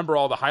like you remember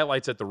all the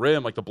highlights at the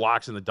rim, like the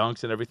blocks and the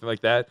dunks and everything like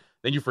that.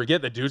 Then you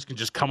forget that dudes can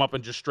just come up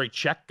and just straight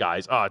check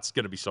guys. Oh, it's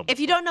gonna be so much If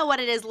you don't know what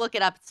it is, look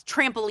it up. It's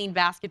trampoline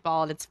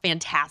basketball, and it's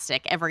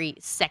fantastic every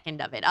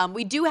second of it.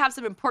 We do have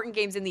some important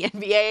games in the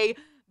NBA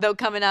though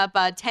coming up.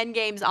 10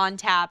 games on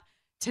tap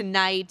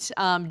tonight.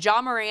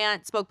 Ja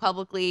Morant spoke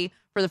publicly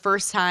for the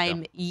first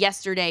time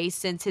yesterday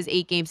since his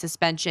 8-game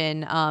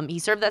suspension. He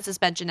served that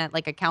suspension at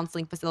like a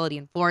counseling facility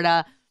in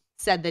Florida.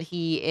 said that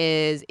he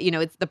is,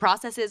 the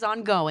process is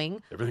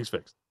ongoing. Everything's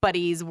fixed. But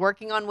he's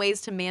working on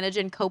ways to manage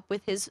and cope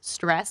with his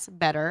stress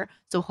better.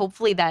 So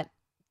hopefully that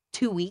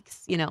 2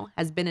 weeks,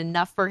 has been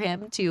enough for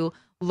him to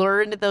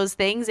learn those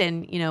things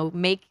and,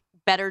 make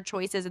better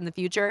choices in the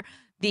future.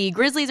 The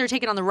Grizzlies are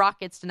taking on the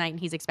Rockets tonight, and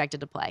he's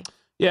expected to play.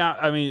 Yeah,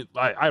 I mean,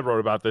 I wrote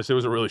about this. It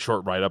was a really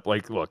short write-up.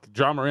 Like, look,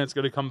 Ja Morant's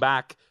going to come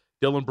back.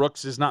 Dylan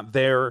Brooks is not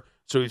there.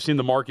 So we've seen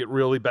the market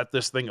really bet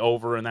this thing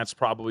over, and that's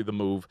probably the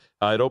move.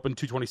 It opened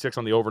 226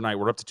 on the overnight.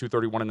 We're up to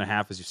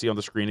 231.5, as you see on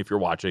the screen if you're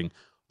watching.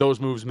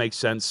 Those moves make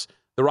sense.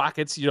 The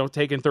Rockets,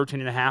 taking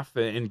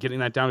 13.5 and getting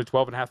that down to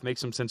 12.5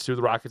 makes some sense too.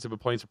 The Rockets have been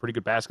playing some pretty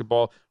good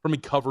basketball from a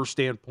cover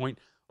standpoint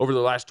over the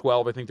last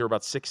 12. I think they're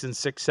about 6-6,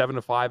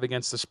 7-5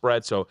 against the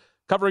spread. So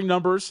covering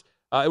numbers,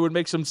 it would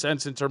make some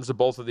sense in terms of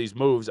both of these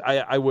moves.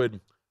 I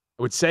would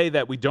say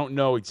that we don't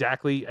know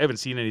exactly. I haven't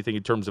seen anything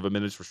in terms of a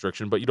minutes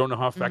restriction, but you don't know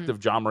how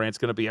effective Ja Morant's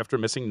going to be after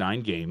missing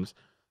 9 games.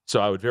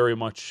 So I would very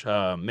much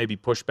maybe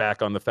push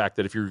back on the fact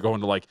that if you're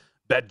going to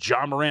bet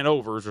Ja Morant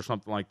overs or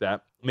something like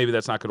that, maybe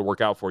that's not going to work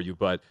out for you.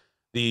 But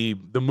the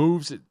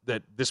moves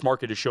that this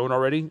market has shown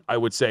already, I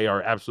would say,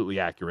 are absolutely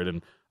accurate.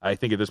 And I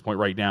think at this point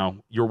right now,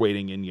 you're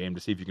waiting in game to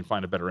see if you can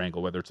find a better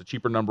angle, whether it's a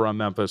cheaper number on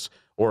Memphis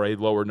or a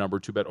lower number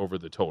to bet over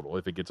the total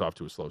if it gets off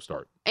to a slow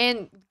start.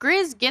 And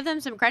Grizz, give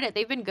them some credit.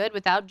 They've been good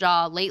without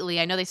Ja lately.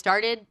 I know they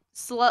started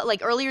slow,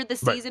 earlier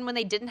this season when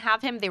they didn't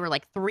have him. They were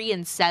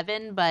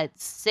 3-7, but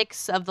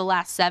 6 of the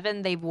last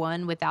 7 they've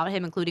won without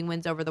him, including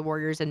wins over the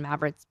Warriors and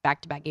Mavericks,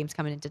 back-to-back games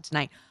coming into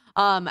tonight.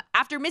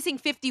 After missing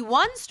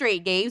 51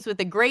 straight games with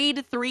a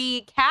grade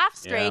 3 calf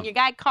strain, your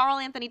guy Karl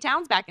Anthony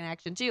Towns back in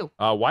action too.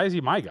 Why is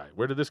he my guy?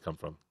 Where did this come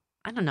from?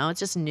 I don't know.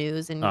 It's just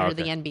news, and you're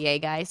the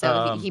NBA guy,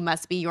 so he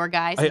must be your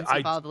guy since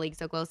you follow the league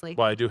so closely.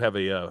 Well, I do have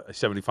a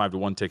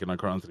 75-1 ticket on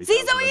Karl Anthony.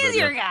 See, so he is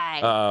your guy.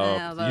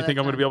 You think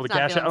I'm going to be able to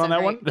cash out on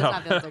that one? No. It's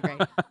not feeling so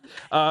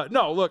great.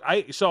 No, look,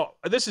 so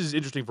this is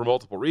interesting for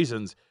multiple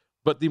reasons,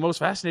 but the most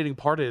fascinating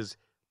part is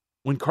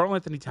when Karl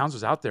Anthony Towns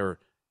was out there,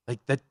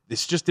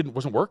 this just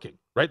wasn't working,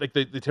 right?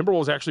 The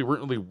Timberwolves actually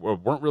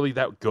weren't really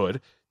that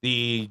good.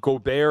 The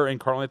Gobert and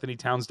Karl Anthony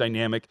Towns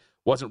dynamic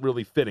wasn't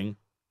really fitting,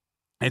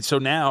 and so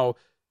now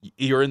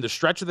you're in the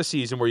stretch of the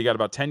season where you got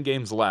about 10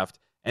 games left,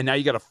 and now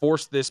you got to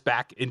force this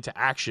back into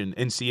action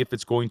and see if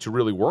it's going to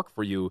really work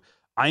for you.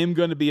 I am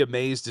going to be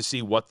amazed to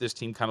see what this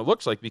team kind of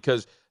looks like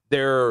because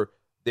their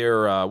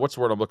what's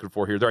the word I'm looking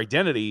for here? Their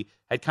identity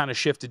had kind of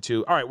shifted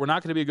to, all right, we're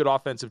not going to be a good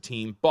offensive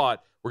team,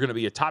 but we're going to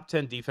be a top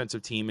 10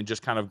 defensive team and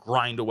just kind of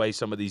grind away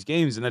some of these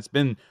games, and that's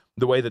been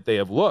the way that they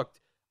have looked.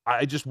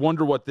 I just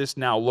wonder what this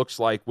now looks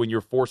like when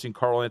you're forcing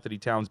Karl Anthony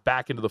Towns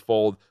back into the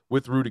fold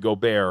with Rudy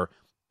Gobert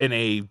in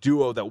a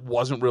duo that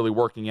wasn't really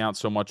working out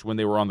so much when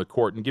they were on the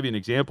court. And give you an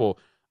example,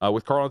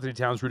 with Karl Anthony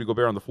Towns, Rudy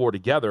Gobert on the floor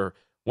together,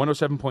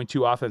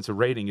 107.2 offensive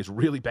rating is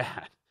really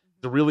bad.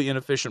 It's a really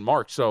inefficient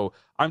mark. So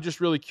I'm just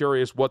really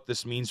curious what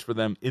this means for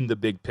them in the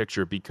big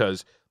picture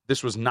because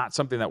this was not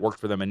something that worked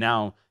for them. And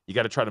now you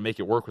got to try to make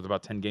it work with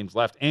about 10 games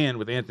left and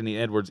with Anthony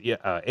Edwards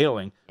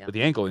ailing with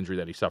the ankle injury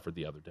that he suffered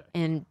the other day.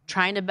 And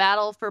trying to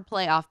battle for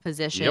playoff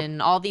position.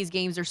 All these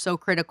games are so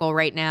critical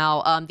right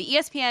now. The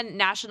ESPN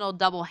national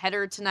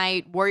doubleheader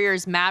tonight,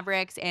 Warriors,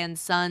 Mavericks, and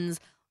Suns,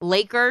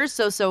 Lakers.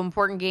 So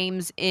important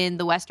games in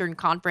the Western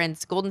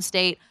Conference. Golden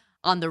State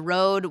on the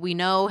road, we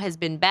know, has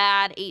been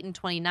bad,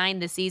 8-29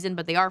 this season,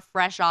 but they are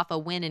fresh off a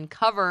win and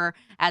cover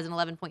as an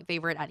 11-point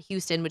favorite at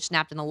Houston, which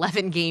snapped an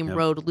 11-game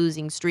road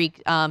losing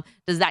streak.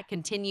 Does that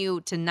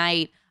continue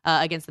tonight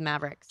against the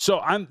Mavericks? So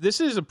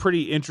this is a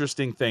pretty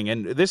interesting thing,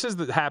 and this has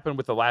happened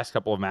with the last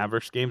couple of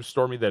Mavericks games,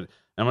 Stormy, that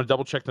I'm going to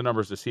double-check the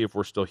numbers to see if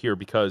we're still here,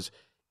 because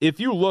if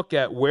you look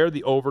at where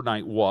the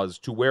overnight was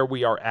to where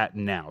we are at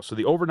now, so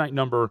the overnight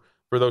number,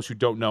 for those who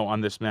don't know on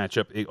this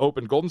matchup, it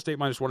opened Golden State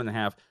minus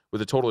 1.5 with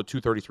a total of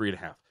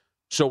 233.5.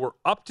 So we're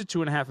up to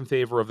 2.5 in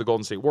favor of the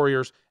Golden State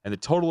Warriors, and the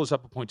total is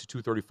up a point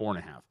to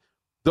 234.5.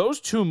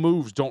 Those two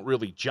moves don't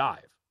really jive,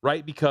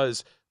 right?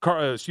 Because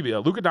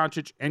Luka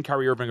Doncic and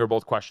Kyrie Irving are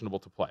both questionable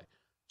to play.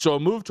 So a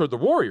move toward the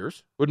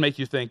Warriors would make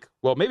you think,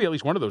 well, maybe at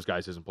least one of those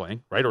guys isn't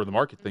playing, right? Or the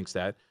market thinks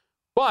that.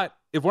 But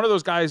if one of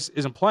those guys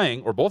isn't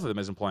playing, or both of them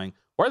isn't playing,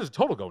 why is the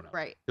total going up?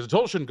 Right. Because the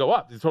total shouldn't go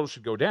up. The total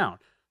should go down.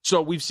 So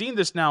we've seen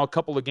this now a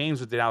couple of games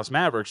with the Dallas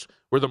Mavericks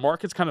where the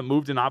market's kind of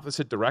moved in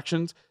opposite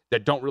directions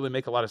that don't really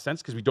make a lot of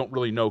sense because we don't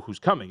really know who's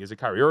coming. Is it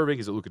Kyrie Irving?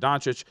 Is it Luka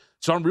Doncic?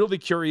 So I'm really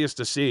curious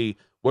to see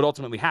what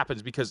ultimately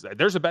happens because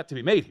there's a bet to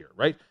be made here,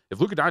 right? If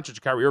Luka Doncic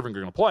and Kyrie Irving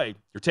are going to play,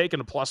 you're taking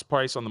a plus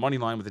price on the money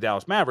line with the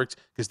Dallas Mavericks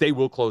because they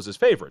will close as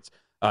favorites.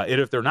 And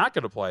if they're not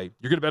going to play,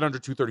 you're going to bet under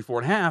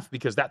 234.5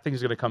 because that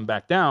thing's going to come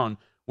back down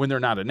when they're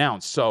not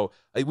announced. So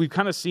we've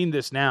kind of seen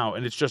this now,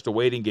 and it's just a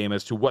waiting game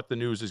as to what the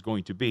news is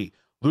going to be.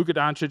 Luka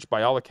Doncic,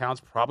 by all accounts,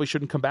 probably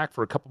shouldn't come back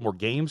for a couple more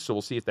games, so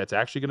we'll see if that's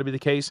actually going to be the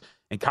case.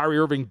 And Kyrie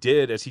Irving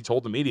did, as he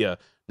told the media,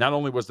 not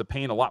only was the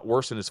pain a lot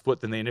worse in his foot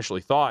than they initially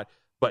thought,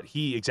 but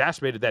he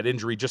exacerbated that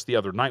injury just the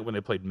other night when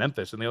they played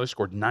Memphis, and they only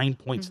scored 9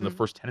 points in the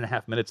first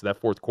 10.5 minutes of that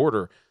fourth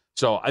quarter.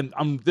 So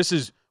this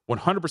is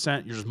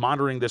 100%, you're just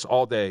monitoring this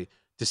all day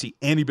to see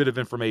any bit of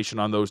information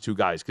on those two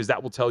guys, because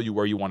that will tell you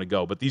where you want to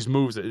go. But these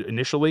moves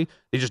initially,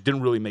 they just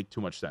didn't really make too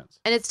much sense.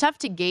 And it's tough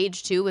to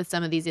gauge, too, with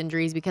some of these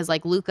injuries because,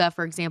 like, Luka,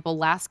 for example,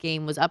 last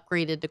game was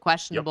upgraded to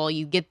questionable. Yep.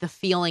 You get the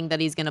feeling that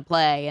he's going to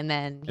play, and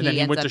then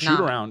he went to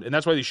shoot-around. And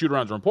that's why these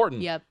shoot-arounds are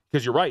important. Yep.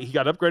 Because you're right. He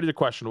got upgraded to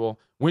questionable,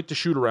 went to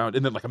shoot-around,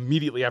 and then, like,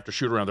 immediately after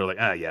shoot-around, they're like,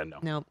 yeah, no.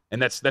 Nope.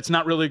 And that's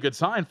not really a good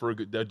sign for a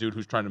dude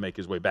who's trying to make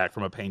his way back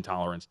from a pain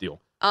tolerance deal.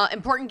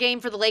 Important game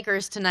for the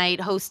Lakers tonight,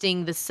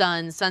 hosting the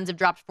Suns. Suns have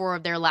dropped 4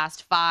 of their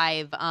last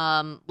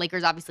 5.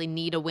 Lakers obviously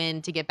need a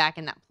win to get back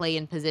in that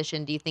play-in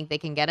position. Do you think they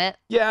can get it?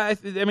 Yeah,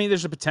 I mean,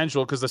 there's a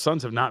potential because the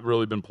Suns have not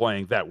really been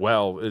playing that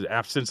well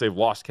since they've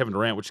lost Kevin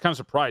Durant, which is kind of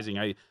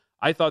surprising.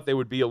 I thought they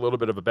would be a little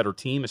bit of a better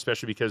team,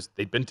 especially because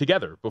they'd been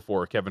together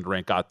before Kevin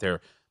Durant got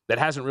there. That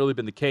hasn't really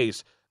been the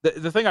case.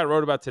 The thing I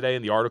wrote about today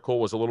in the article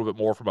was a little bit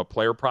more from a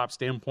player prop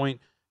standpoint.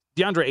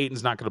 DeAndre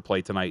Ayton's not going to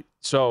play tonight.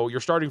 So your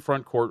starting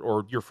front court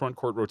or your front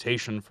court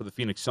rotation for the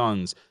Phoenix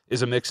Suns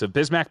is a mix of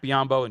Bismack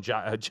Biyombo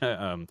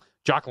and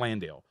Jock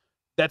Landale.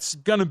 That's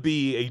going to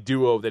be a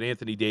duo that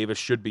Anthony Davis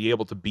should be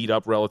able to beat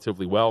up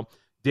relatively well.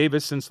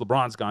 Davis, since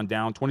LeBron's gone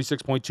down,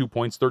 26.2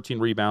 points, 13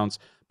 rebounds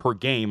per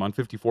game on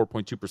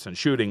 54.2%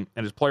 shooting,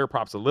 and his player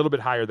prop's a little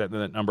bit higher than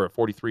that number at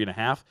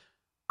 43.5.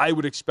 I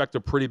would expect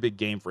a pretty big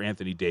game for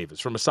Anthony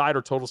Davis. From a side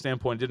or total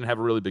standpoint, it didn't have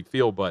a really big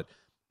feel, but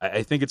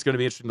I think it's going to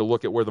be interesting to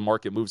look at where the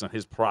market moves on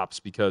his props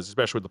because,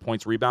 especially with the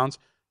points rebounds,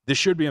 this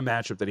should be a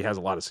matchup that he has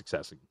a lot of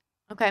success in.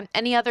 Okay.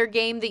 Any other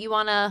game that you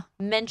want to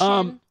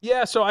mention?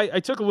 Yeah, so I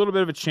took a little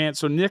bit of a chance.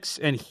 So Knicks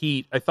and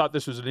Heat, I thought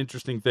this was an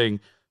interesting thing.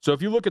 So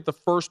if you look at the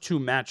first 2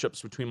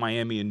 matchups between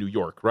Miami and New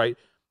York, right,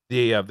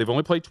 they've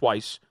only played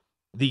twice.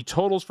 The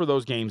totals for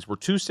those games were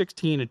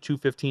 216 and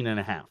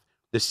 215.5.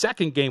 The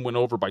second game went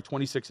over by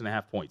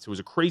 26.5 points. It was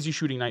a crazy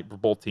shooting night for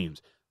both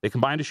teams. They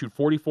combined to shoot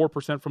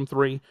 44% from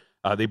 3.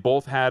 They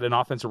both had an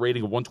offensive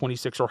rating of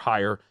 126 or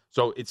higher,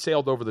 so it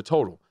sailed over the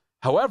total.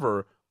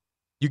 However,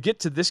 you get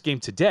to this game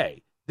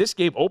today. This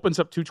game opens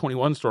up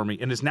 221, Stormy,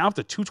 and is now up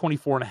to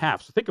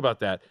 224.5. So think about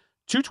that.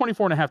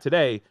 224.5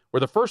 today, where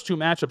the first 2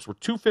 matchups were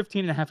 215.5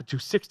 and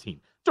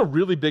 216. It's a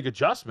really big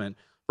adjustment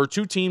for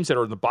 2 teams that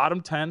are in the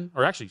bottom 10,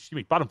 or actually,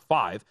 bottom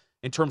 5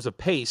 in terms of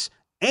pace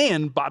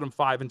and bottom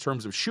 5 in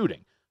terms of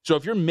shooting. So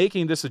if you're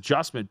making this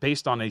adjustment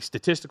based on a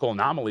statistical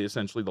anomaly,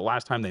 essentially the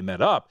last time they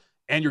met up,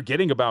 and you're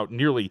getting about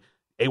nearly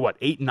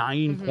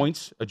 8-9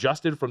 points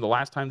adjusted from the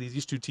last time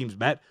these 2 teams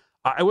met,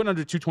 I went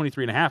under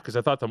 223.5 because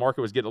I thought the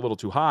market was getting a little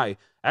too high.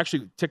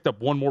 Actually ticked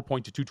up 1 more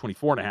point to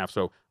 224.5.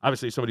 So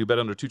obviously somebody who bet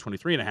under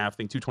 223.5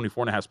 think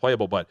 224.5 is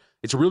playable, but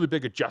it's a really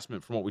big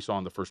adjustment from what we saw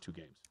in the first 2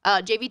 games.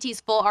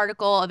 JVT's full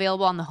article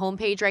available on the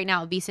homepage right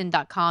now at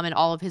vsin.com and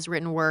all of his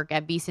written work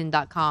at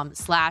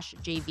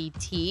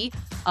vsin.com/JVT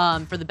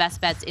for the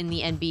best bets in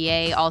the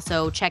NBA.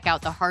 Also check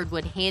out the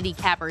Hardwood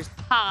Handicappers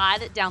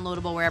pod,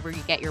 downloadable wherever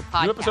you get your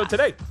podcast. New episode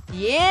today.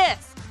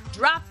 Yes.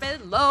 Drop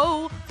it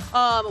low.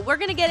 We're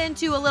going to get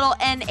into a little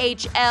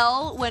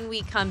NHL when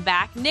we come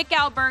back. Nick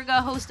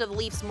Alberga, host of the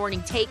Leafs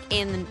Morning Take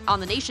on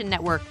the Nation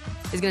Network,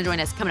 is going to join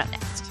us coming up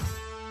next.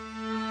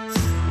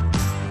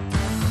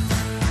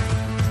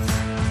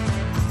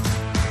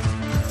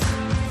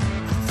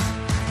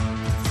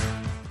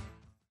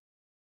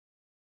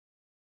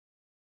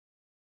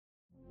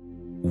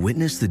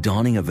 Witness the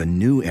dawning of a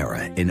new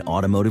era in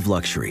automotive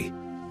luxury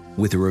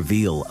with a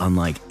reveal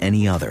unlike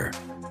any other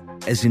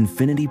as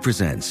Infiniti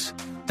presents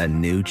a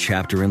new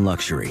chapter in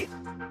luxury,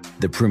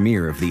 the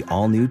premiere of the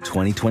all-new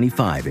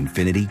 2025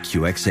 Infiniti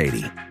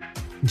QX80.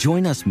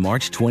 Join us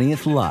March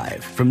 20th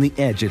live from the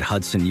Edge at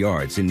Hudson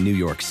Yards in New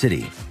York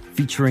City,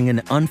 featuring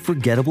an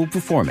unforgettable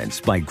performance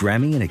by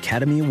Grammy and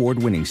Academy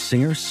Award-winning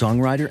singer,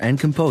 songwriter, and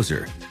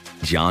composer,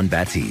 Jon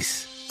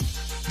Batiste.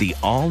 The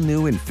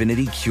all-new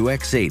Infiniti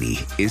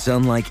QX80 is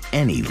unlike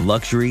any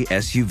luxury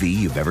SUV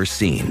you've ever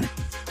seen.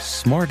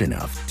 Smart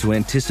enough to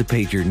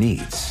anticipate your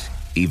needs,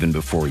 even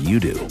before you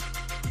do.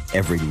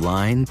 Every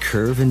line,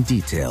 curve, and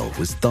detail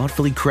was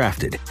thoughtfully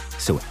crafted,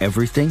 so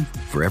everything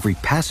for every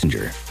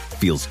passenger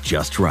feels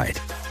just right.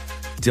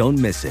 Don't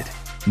miss it.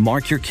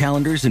 Mark your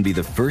calendars and be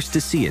the first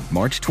to see it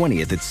March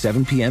 20th at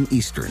 7 p.m.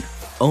 Eastern,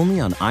 only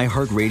on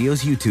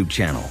iHeartRadio's YouTube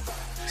channel.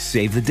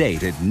 Save the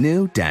date at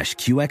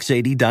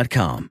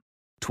new-QX80.com.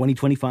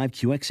 2025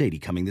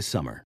 QX80 coming this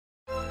summer.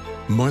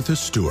 Martha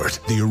Stewart,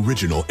 the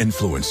original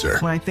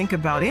influencer. When I think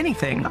about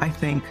anything, I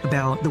think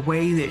about the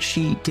way that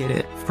she did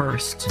it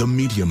first. The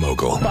media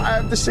mogul.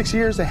 5 to 6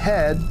 years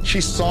ahead,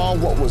 she saw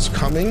what was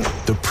coming.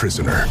 The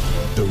prisoner.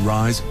 The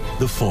rise,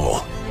 the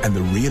fall, and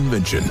the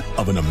reinvention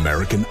of an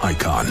American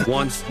icon.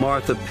 Once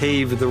Martha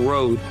paved the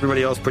road,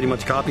 everybody else pretty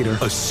much copied her.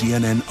 A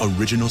CNN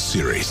original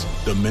series,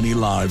 The Many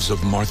Lives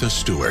of Martha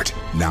Stewart,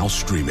 now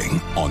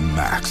streaming on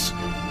Max.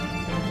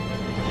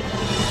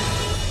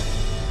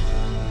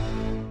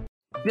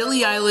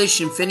 Billie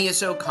Eilish and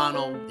Phineas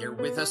O'Connell, they're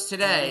with us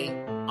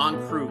today on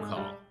Crew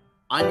Call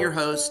I'm your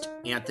host,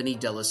 Anthony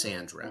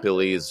D'Alessandro.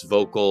 Billy's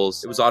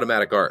vocals, it was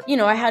automatic art. You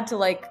know, I had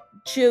to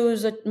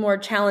choose a more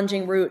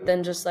challenging route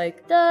than just da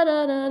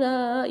da da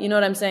da. You know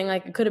what I'm saying?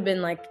 It could have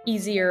been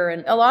easier.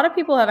 And a lot of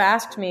people have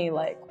asked me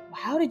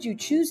how did you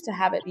choose to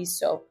have it be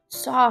so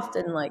soft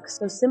and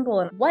so simple?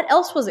 And what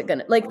else was it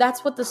gonna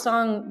that's what the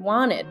song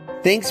wanted.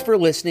 Thanks for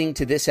listening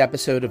to this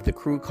episode of the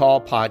Crew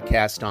Call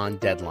podcast on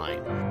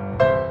Deadline.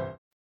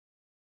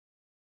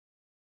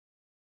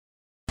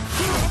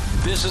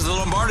 This is the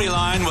Lombardi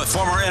Line with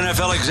former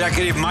NFL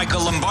executive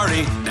Michael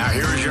Lombardi. Now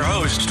here is your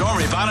host,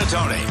 Stormy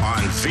Buonantony,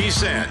 on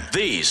VSiN,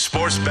 the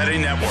Sports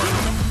Betting Network.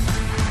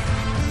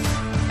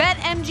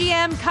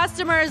 BetMGM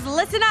customers,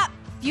 listen up.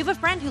 If you have a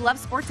friend who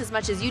loves sports as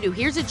much as you do,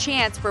 here's a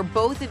chance for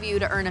both of you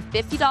to earn a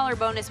 $50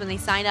 bonus when they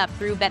sign up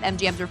through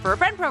BetMGM's Refer a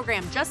Friend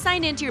program. Just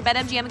sign into your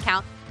BetMGM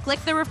account. Click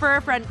the Refer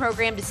a Friend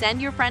program to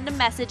send your friend a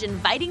message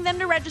inviting them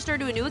to register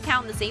to a new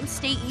account in the same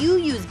state you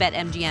use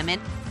BetMGM in.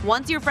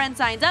 Once your friend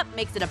signs up,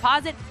 makes a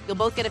deposit, you'll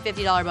both get a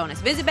 $50 bonus.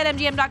 Visit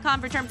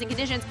BetMGM.com for terms and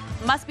conditions.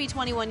 Must be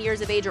 21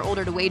 years of age or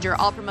older to wager.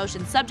 All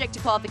promotions subject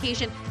to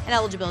qualification and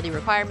eligibility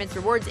requirements.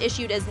 Rewards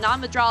issued as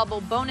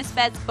non-withdrawable bonus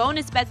bets.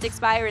 Bonus bets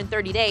expire in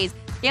 30 days.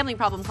 Gambling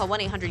problem? Call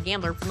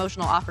 1-800-GAMBLER.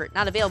 Promotional offer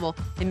not available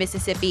in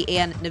Mississippi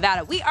and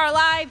Nevada. We are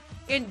live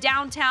in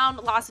downtown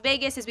Las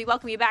Vegas as we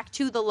welcome you back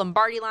to the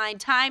Lombardi Line.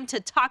 Time to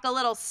talk a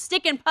little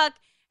stick and puck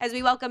as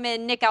we welcome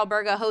in Nick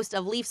Alberga, host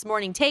of Leafs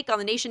Morning Take on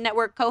the Nation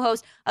Network,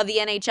 co-host of the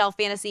NHL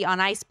Fantasy on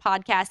Ice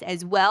podcast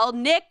as well.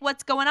 Nick,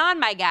 what's going on,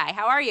 my guy?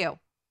 How are you?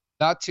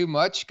 Not too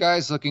much,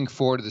 guys. Looking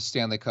forward to the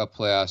Stanley Cup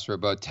playoffs. We're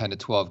about 10 to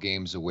 12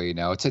 games away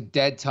now. It's a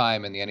dead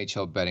time in the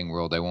NHL betting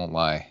world, I won't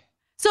lie.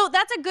 So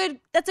that's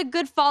a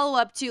good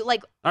follow-up to All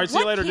right, see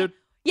you later, dude.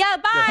 Yeah,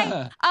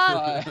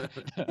 bye.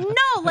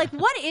 No,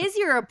 what is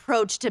your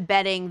approach to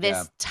betting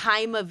this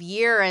time of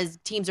year as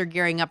teams are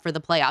gearing up for the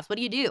playoffs? What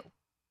do you do?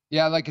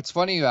 Yeah, it's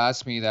funny you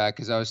asked me that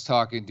because I was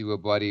talking to a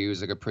buddy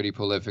who's a pretty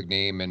prolific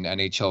name in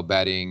NHL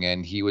betting,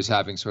 and he was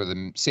having sort of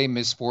the same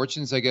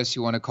misfortunes, I guess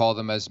you want to call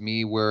them, as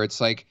me, where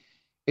it's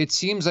it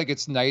seems like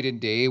it's night and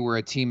day where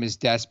a team is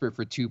desperate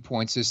for 2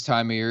 points this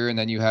time of year, and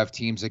then you have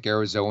teams like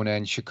Arizona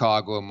and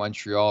Chicago and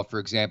Montreal, for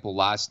example,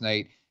 last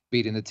night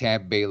beating the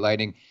Tampa Bay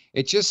Lightning.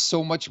 It's just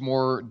so much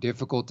more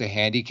difficult to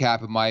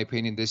handicap, in my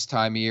opinion, this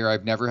time of year.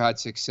 I've never had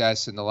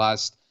success in the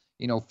last,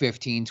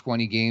 15,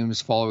 20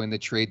 games following the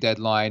trade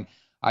deadline.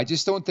 I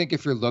just don't think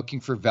if you're looking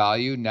for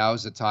value,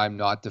 now's the time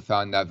not to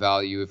find that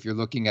value if you're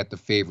looking at the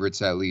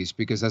favorites at least.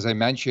 Because as I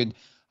mentioned,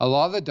 a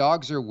lot of the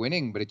dogs are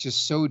winning, but it's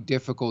just so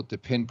difficult to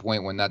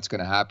pinpoint when that's going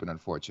to happen,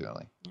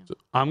 unfortunately. So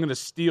I'm going to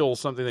steal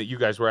something that you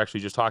guys were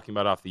actually just talking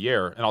about off the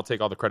air, and I'll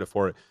take all the credit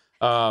for it.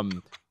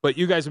 But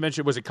you guys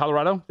mentioned, was it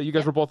Colorado that you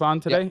guys were both on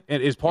today? Yeah.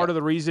 And is part of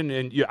the reason,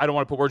 and I don't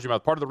want to put words in your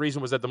mouth, part of the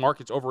reason was that the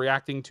market's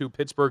overreacting to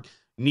Pittsburgh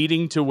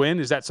needing to win?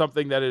 Is that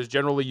something that is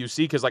generally you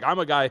see? Because I'm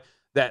a guy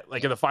that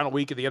in the final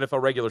week of the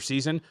NFL regular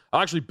season,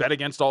 I'll actually bet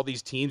against all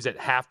these teams that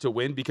have to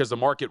win because the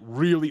market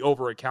really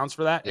over accounts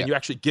for that, and you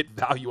actually get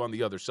value on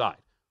the other side.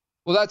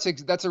 Well,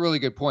 that's a really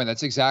good point.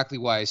 That's exactly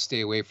why I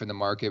stay away from the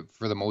market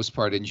for the most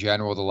part in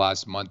general the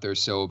last month or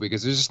so,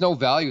 because there's just no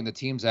value in the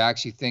teams I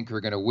actually think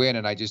are going to win,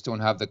 and I just don't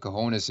have the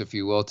cojones, if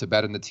you will, to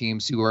bet on the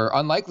teams who are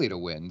unlikely to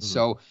win. Mm-hmm.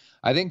 So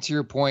I think to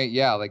your point,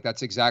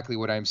 that's exactly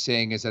what I'm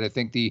saying, is that I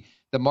think the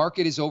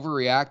market is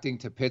overreacting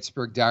to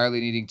Pittsburgh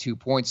direly needing 2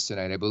 points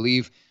tonight. I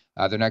believe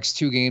their next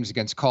two games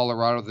against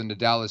Colorado, then the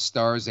Dallas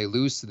Stars, they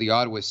lose to the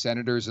Ottawa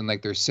Senators and their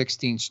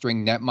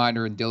 16th-string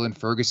netminder and Dylan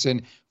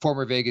Ferguson,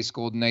 former Vegas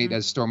Golden Knight,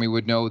 as Stormy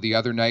would know, the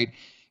other night.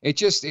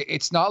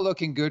 It's not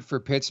looking good for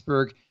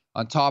Pittsburgh.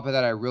 On top of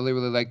that, I really,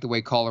 really like the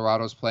way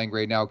Colorado's playing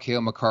right now.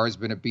 Cale Makar has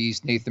been a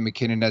beast, Nathan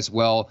McKinnon as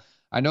well.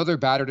 I know they're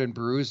battered and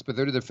bruised, but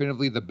they're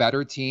definitively the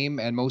better team,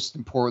 and most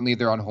importantly,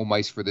 they're on home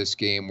ice for this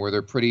game where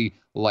they're pretty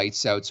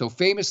lights out. So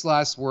famous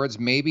last words,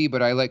 maybe,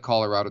 but I like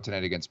Colorado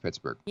tonight against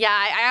Pittsburgh. Yeah,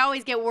 I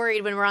always get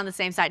worried when we're on the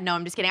same side. No,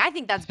 I'm just kidding. I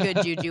think that's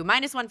good juju.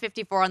 Minus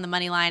 154 on the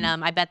money line.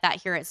 I bet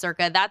that here at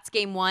Circa. That's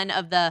game one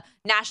of the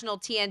National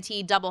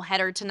TNT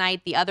doubleheader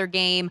tonight. The other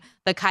game,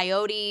 the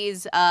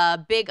Coyotes,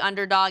 big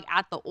underdog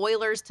at the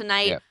Oilers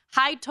tonight. Yeah.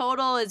 High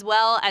total as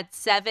well at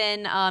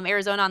 7.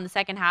 Arizona on the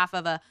second half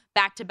of a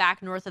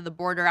back-to-back north of the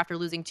border after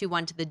losing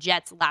 2-1 to the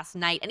Jets last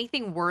night.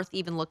 Anything worth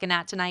even looking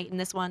at tonight in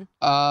this one?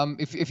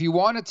 If you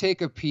want to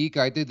take a peek,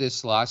 I did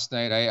this last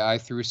night. I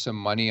threw some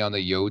money on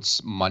the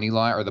Yotes money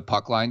line, or the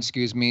puck line,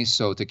 excuse me,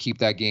 so to keep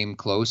that game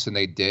close, and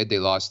they did. They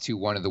lost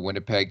 2-1 to the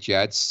Winnipeg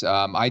Jets.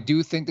 I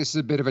do think this is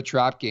a bit of a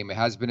trap game. It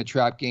has been a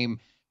trap game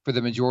for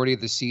the majority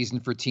of the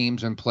season for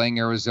teams when playing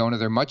Arizona.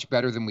 They're much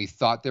better than we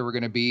thought they were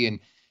going to be, and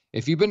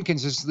if you've been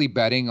consistently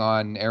betting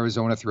on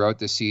Arizona throughout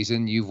the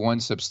season, you've won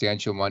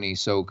substantial money,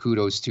 so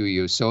kudos to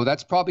you. So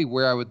that's probably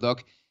where I would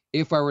look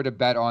if I were to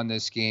bet on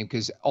this game,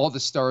 because all the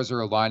stars are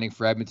aligning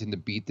for Edmonton to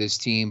beat this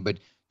team, but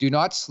do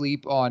not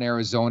sleep on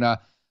Arizona.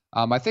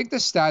 I think the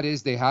stat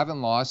is they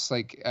haven't lost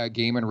like a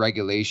game in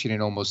regulation in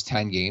almost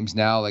 10 games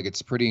now.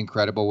 It's pretty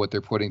incredible what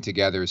they're putting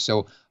together.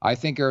 So I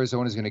think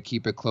Arizona is going to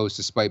keep it close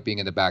despite being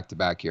in the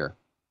back-to-back here.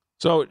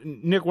 So,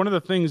 Nick, one of the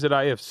things that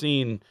I have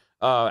seen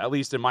at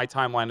least in my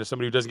timeline as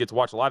somebody who doesn't get to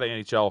watch a lot of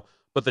NHL,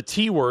 but the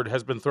T word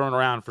has been thrown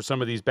around for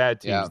some of these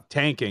bad teams,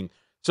 tanking.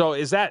 So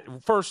is that,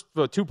 first,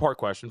 a two-part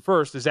question.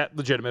 First, is that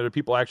legitimate?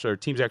 Are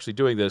teams actually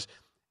doing this?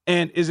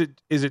 And is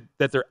it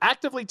that they're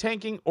actively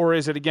tanking, or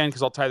is it, again,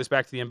 because I'll tie this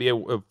back to the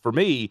NBA for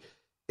me,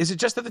 is it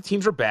just that the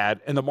teams are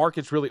bad and the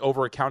market's really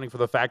over-accounting for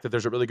the fact that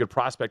there's a really good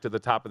prospect at the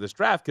top of this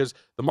draft? Because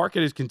the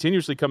market is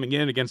continuously coming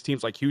in against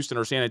teams like Houston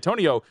or San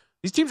Antonio.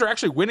 These teams are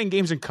actually winning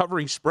games and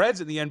covering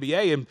spreads in the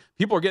NBA, and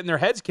people are getting their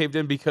heads caved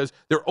in because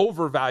they're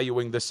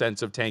overvaluing the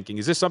sense of tanking.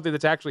 Is this something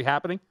that's actually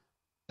happening?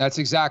 That's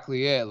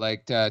exactly it.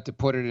 Like, to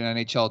put it in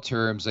NHL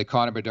terms, like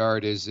Connor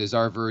Bedard is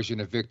our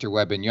version of Victor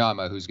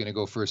Wembanyama, who's going to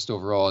go first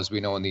overall, as we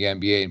know, in the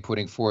NBA, and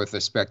putting forth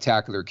a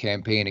spectacular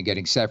campaign and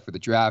getting set for the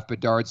draft.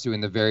 Bedard's doing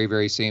the very,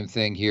 very same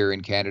thing here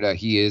in Canada.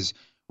 He is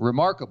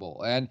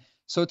remarkable. And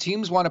so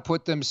teams want to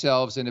put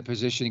themselves in a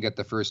position to get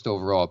the first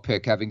overall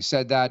pick. Having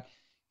said that,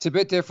 it's a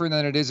bit different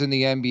than it is in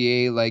the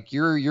NBA. Like,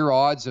 your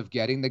odds of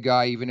getting the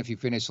guy, even if you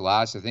finish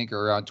last, I think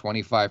are around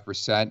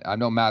 25%. I'm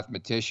no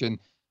mathematician,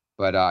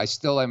 but I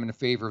still am in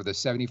favor of the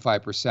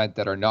 75%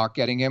 that are not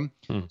getting him.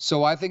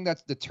 So I think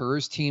that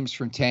deters teams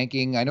from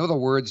tanking. I know the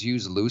word's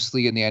used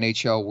loosely in the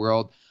NHL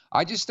world.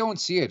 I just don't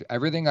see it.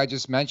 Everything I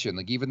just mentioned,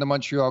 like even the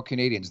Montreal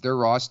Canadiens, their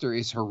roster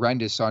is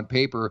horrendous on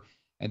paper,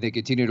 and they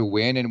continue to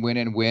win and win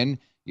and win.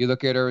 You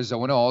look at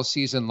Arizona all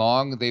season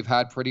long, they've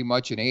had pretty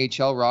much an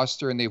AHL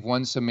roster, and they've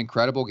won some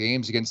incredible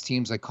games against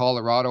teams like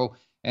Colorado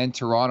and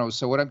Toronto.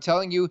 So what I'm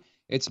telling you,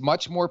 it's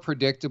much more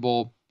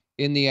predictable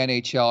in the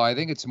NHL. I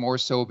think it's more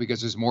so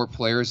because there's more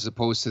players as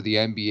opposed to the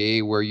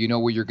NBA, where you know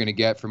what you're going to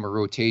get from a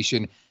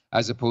rotation,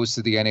 as opposed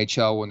to the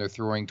NHL when they're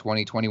throwing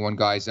 20, 21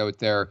 guys out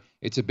there.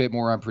 It's a bit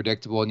more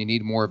unpredictable, and you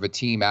need more of a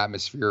team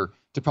atmosphere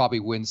to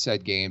probably win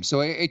said game. So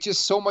it's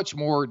just so much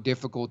more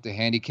difficult to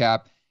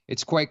handicap.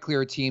 It's quite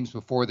clear teams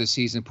before the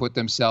season put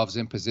themselves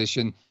in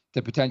position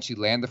to potentially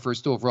land the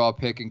first overall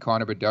pick in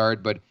Connor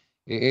Bedard, but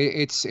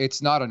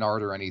it's not an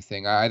art or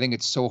anything. I think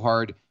it's so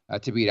hard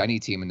to beat any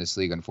team in this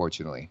league,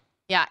 unfortunately.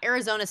 Yeah,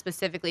 Arizona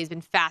specifically has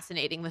been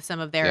fascinating with some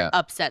of their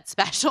upset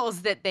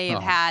specials that they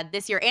have had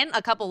this year and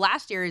a couple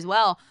last year as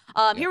well.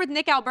 Here with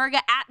Nick Alberga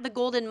at the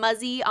Golden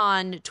Muzzy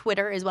on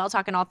Twitter as well,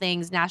 talking all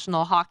things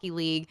National Hockey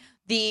League.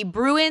 The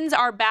Bruins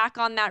are back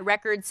on that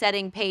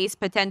record-setting pace,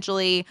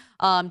 potentially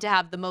to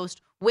have the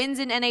most wins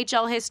in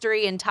NHL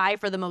history and tie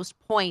for the most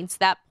points.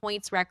 That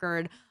points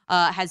record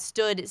has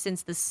stood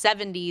since the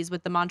 70s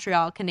with the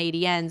Montreal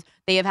Canadiens.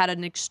 They have had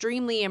an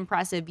extremely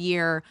impressive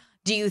year.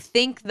 Do you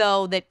think,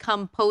 though, that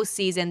come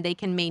postseason they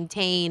can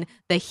maintain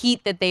the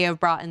heat that they have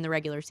brought in the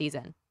regular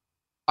season?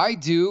 I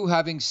do.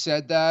 Having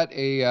said that,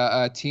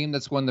 a team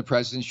that's won the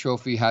President's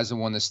Trophy hasn't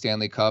won the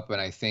Stanley Cup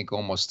in, I think,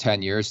 almost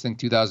 10 years. I think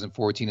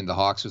 2014 and the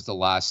Hawks was the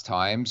last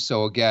time.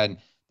 So, again,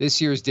 this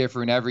year is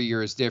different. Every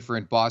year is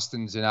different.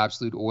 Boston's an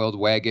absolute oiled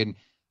wagon.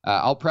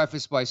 I'll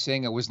preface by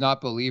saying I was not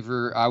a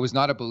believer,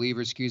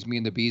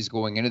 in the Bees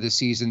going into the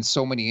season.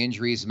 So many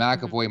injuries,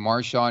 McAvoy,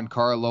 Marchand,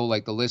 Carlo,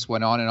 like the list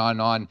went on and on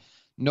and on.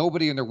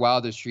 Nobody in their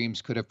wildest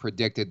dreams could have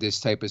predicted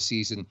this type of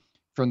season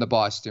from the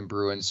Boston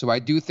Bruins. So I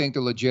do think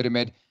they're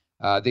legitimate.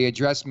 They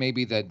addressed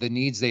maybe the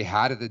needs they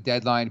had at the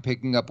deadline,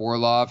 picking up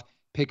Orlov,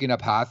 picking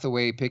up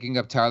Hathaway, picking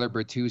up Tyler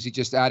Bertuzzi,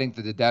 just adding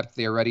to the depth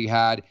they already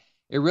had.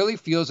 It really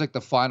feels like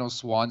the final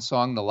swan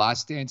song, the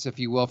last dance, if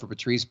you will, for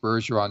Patrice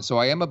Bergeron. So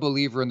I am a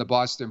believer in the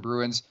Boston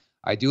Bruins.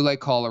 I do like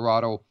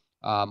Colorado.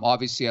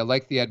 Obviously, I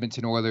like the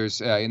Edmonton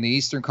Oilers. In the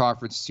Eastern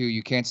Conference, too,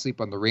 you can't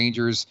sleep on the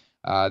Rangers.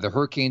 The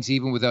Hurricanes,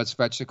 even without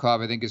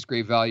Svechnikov, I think is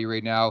great value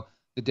right now.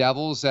 The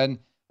Devils and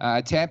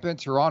Tampa and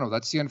Toronto.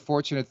 That's the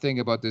unfortunate thing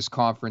about this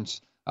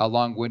conference,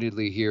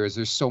 long-windedly here, is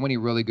there's so many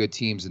really good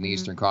teams in the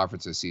Eastern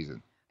Conference this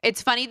season.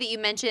 It's funny that you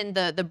mentioned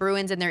the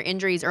Bruins and their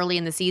injuries early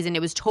in the season.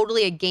 It was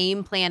totally a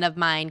game plan of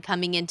mine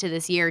coming into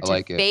this year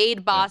to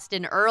fade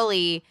Boston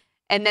early,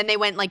 and then they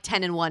went like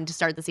 10-1 to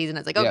start the season.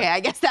 It's like, okay,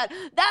 I guess that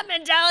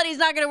mentality is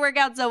not going to work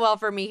out so well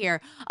for me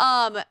here.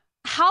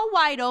 How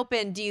wide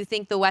open do you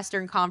think the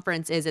Western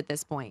Conference is at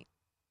this point?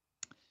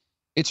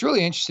 It's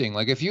really interesting.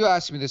 Like, if you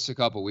asked me this a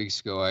couple weeks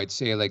ago, I'd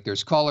say like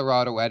there's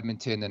Colorado,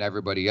 Edmonton, and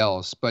everybody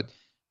else. But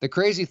the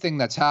crazy thing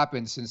that's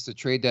happened since the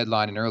trade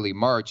deadline in early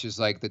March is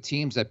like the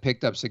teams that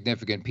picked up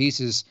significant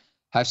pieces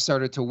have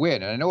started to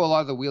win. And I know a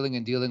lot of the wheeling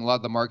and dealing, a lot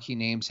of the marquee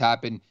names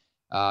happen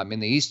in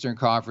the Eastern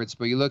Conference,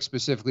 but you look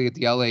specifically at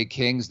the LA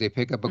Kings, they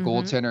pick up a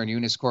goaltender in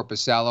Eunice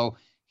Corpusalo.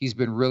 He's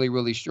been really,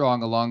 really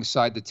strong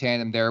alongside the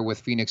tandem there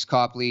with Phoenix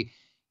Copley.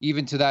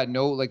 Even to that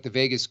note, like the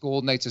Vegas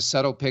Golden Knights, a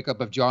subtle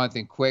pickup of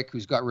Jonathan Quick,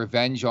 who's got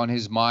revenge on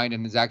his mind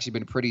and has actually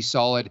been pretty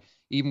solid.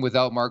 Even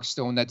without Mark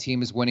Stone, that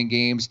team is winning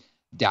games.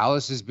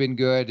 Dallas has been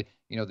good.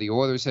 The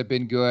Oilers have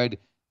been good.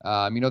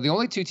 The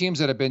only two teams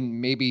that have been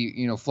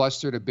maybe,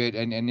 flustered a bit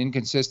and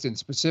inconsistent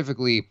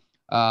specifically,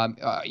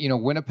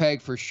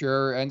 Winnipeg for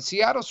sure. And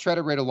Seattle's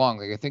treaded right along.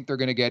 Like, I think they're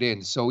going to get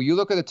in. So you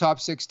look at the top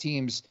 6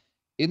 teams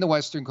in the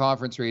Western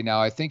Conference right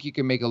now, I think you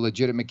can make a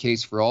legitimate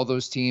case for all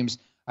those teams.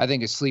 I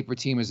think a sleeper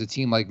team is a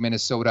team like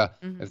Minnesota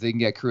if they can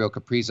get Kirill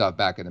Kaprizov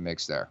back in the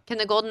mix there. Can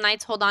the Golden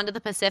Knights hold on to the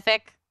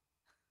Pacific?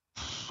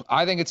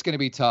 I think it's going to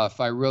be tough.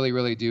 I really,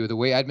 really do. The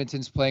way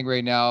Edmonton's playing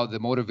right now, the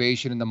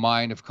motivation in the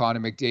mind of Connor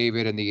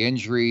McDavid and the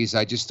injuries,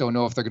 I just don't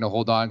know if they're going to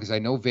hold on, because I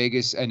know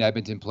Vegas and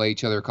Edmonton play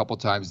each other a couple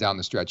times down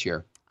the stretch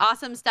here.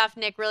 Awesome stuff,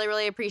 Nick. Really,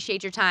 really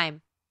appreciate your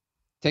time.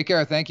 Take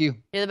care. Thank you.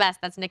 You're the best.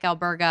 That's Nick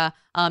Alberga.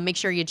 Make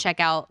sure you check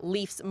out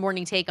Leafs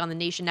Morning Take on the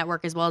Nation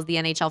Network, as well as the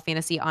NHL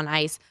Fantasy on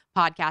Ice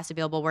podcast,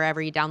 available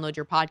wherever you download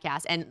your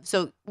podcast. And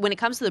so when it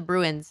comes to the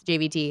Bruins,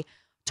 JVT,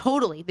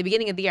 totally, the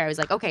beginning of the year, I was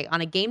like, okay, on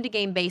a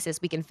game-to-game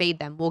basis, we can fade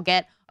them. We'll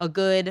get a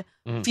good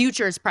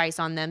futures price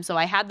on them. So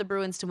I had the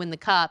Bruins to win the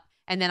cup.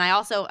 And then I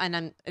also,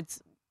 and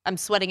I'm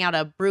sweating out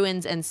a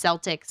Bruins and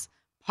Celtics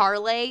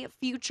parlay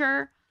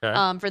future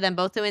for them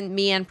both to win.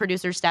 Me and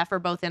producer Steph are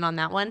both in on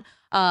that one.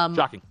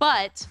 Shocking.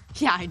 But,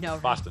 yeah, I know.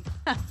 Right? Boston.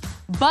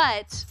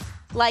 But,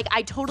 like,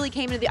 I totally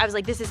came into I was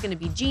like, this is going to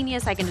be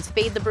genius. I can just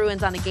fade the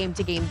Bruins on a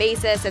game-to-game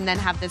basis and then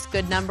have this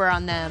good number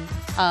on them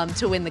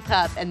to win the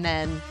cup. And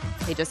then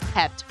they just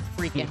kept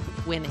freaking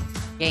winning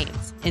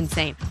games.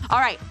 Insane. All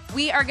right,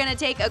 we are going to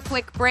take a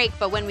quick break,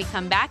 but when we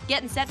come back,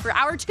 getting set for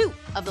hour 2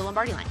 of the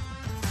Lombardi Line.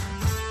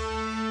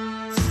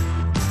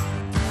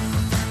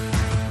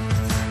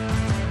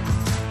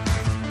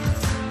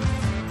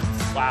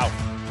 Wow.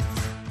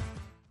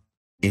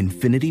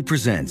 Infiniti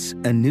presents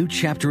a new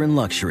chapter in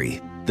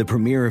luxury, the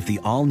premiere of the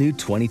all-new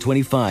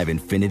 2025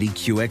 Infiniti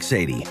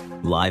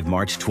QX80, live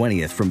March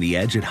 20th from the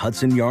Edge at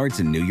Hudson Yards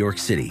in New York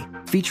City,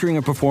 featuring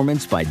a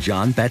performance by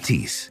John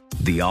Batiste.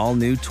 The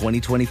all-new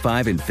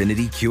 2025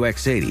 Infiniti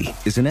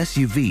QX80 is an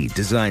SUV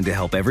designed to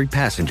help every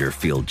passenger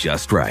feel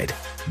just right.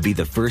 Be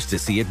the first to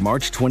see it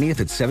March 20th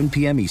at 7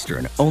 p.m.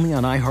 Eastern, only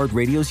on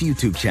iHeartRadio's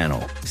YouTube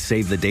channel.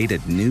 Save the date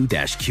at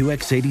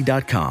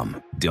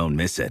new-QX80.com. Don't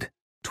miss it.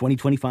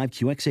 2025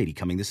 QX80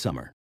 coming this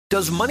summer.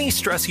 Does money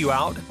stress you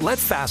out? Let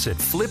Facet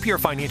flip your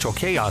financial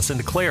chaos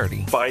into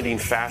clarity. Finding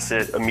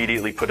Facet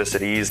immediately put us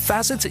at ease.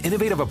 Facet's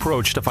innovative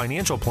approach to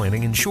financial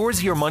planning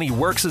ensures your money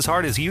works as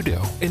hard as you do,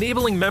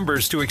 enabling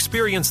members to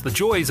experience the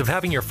joys of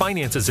having your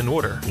finances in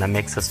order. And that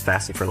makes us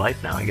Facet for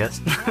life now, I guess.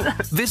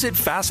 Visit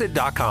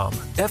Facet.com,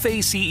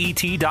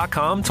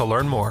 FACET.com to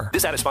learn more.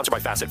 This ad is sponsored by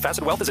Facet.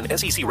 Facet Wealth is an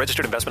SEC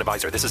registered investment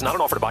advisor. This is not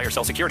an offer to buy or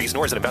sell securities,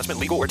 nor is it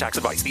investment, legal, or tax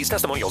advice. These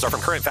testimonials are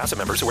from current Facet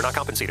members who are not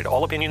compensated.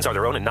 All opinions are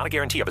their own and not a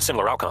guarantee of a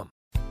similar outcome.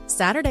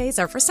 Saturdays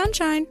are for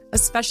sunshine,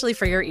 especially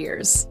for your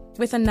ears.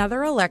 With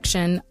another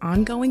election,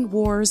 ongoing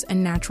wars,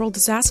 and natural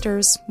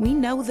disasters, we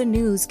know the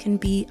news can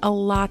be a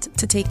lot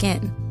to take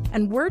in.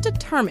 And we're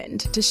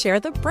determined to share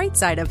the bright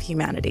side of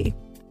humanity.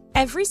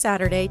 Every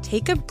Saturday,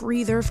 take a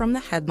breather from the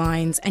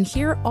headlines and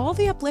hear all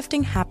the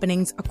uplifting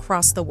happenings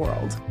across the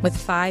world with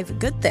 5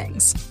 Good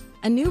Things,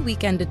 a new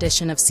weekend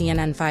edition of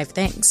CNN 5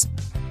 Things.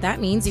 That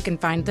means you can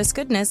find this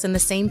goodness in the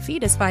same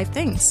feed as 5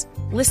 Things.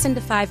 Listen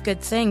to 5 Good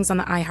Things on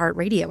the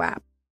iHeartRadio app.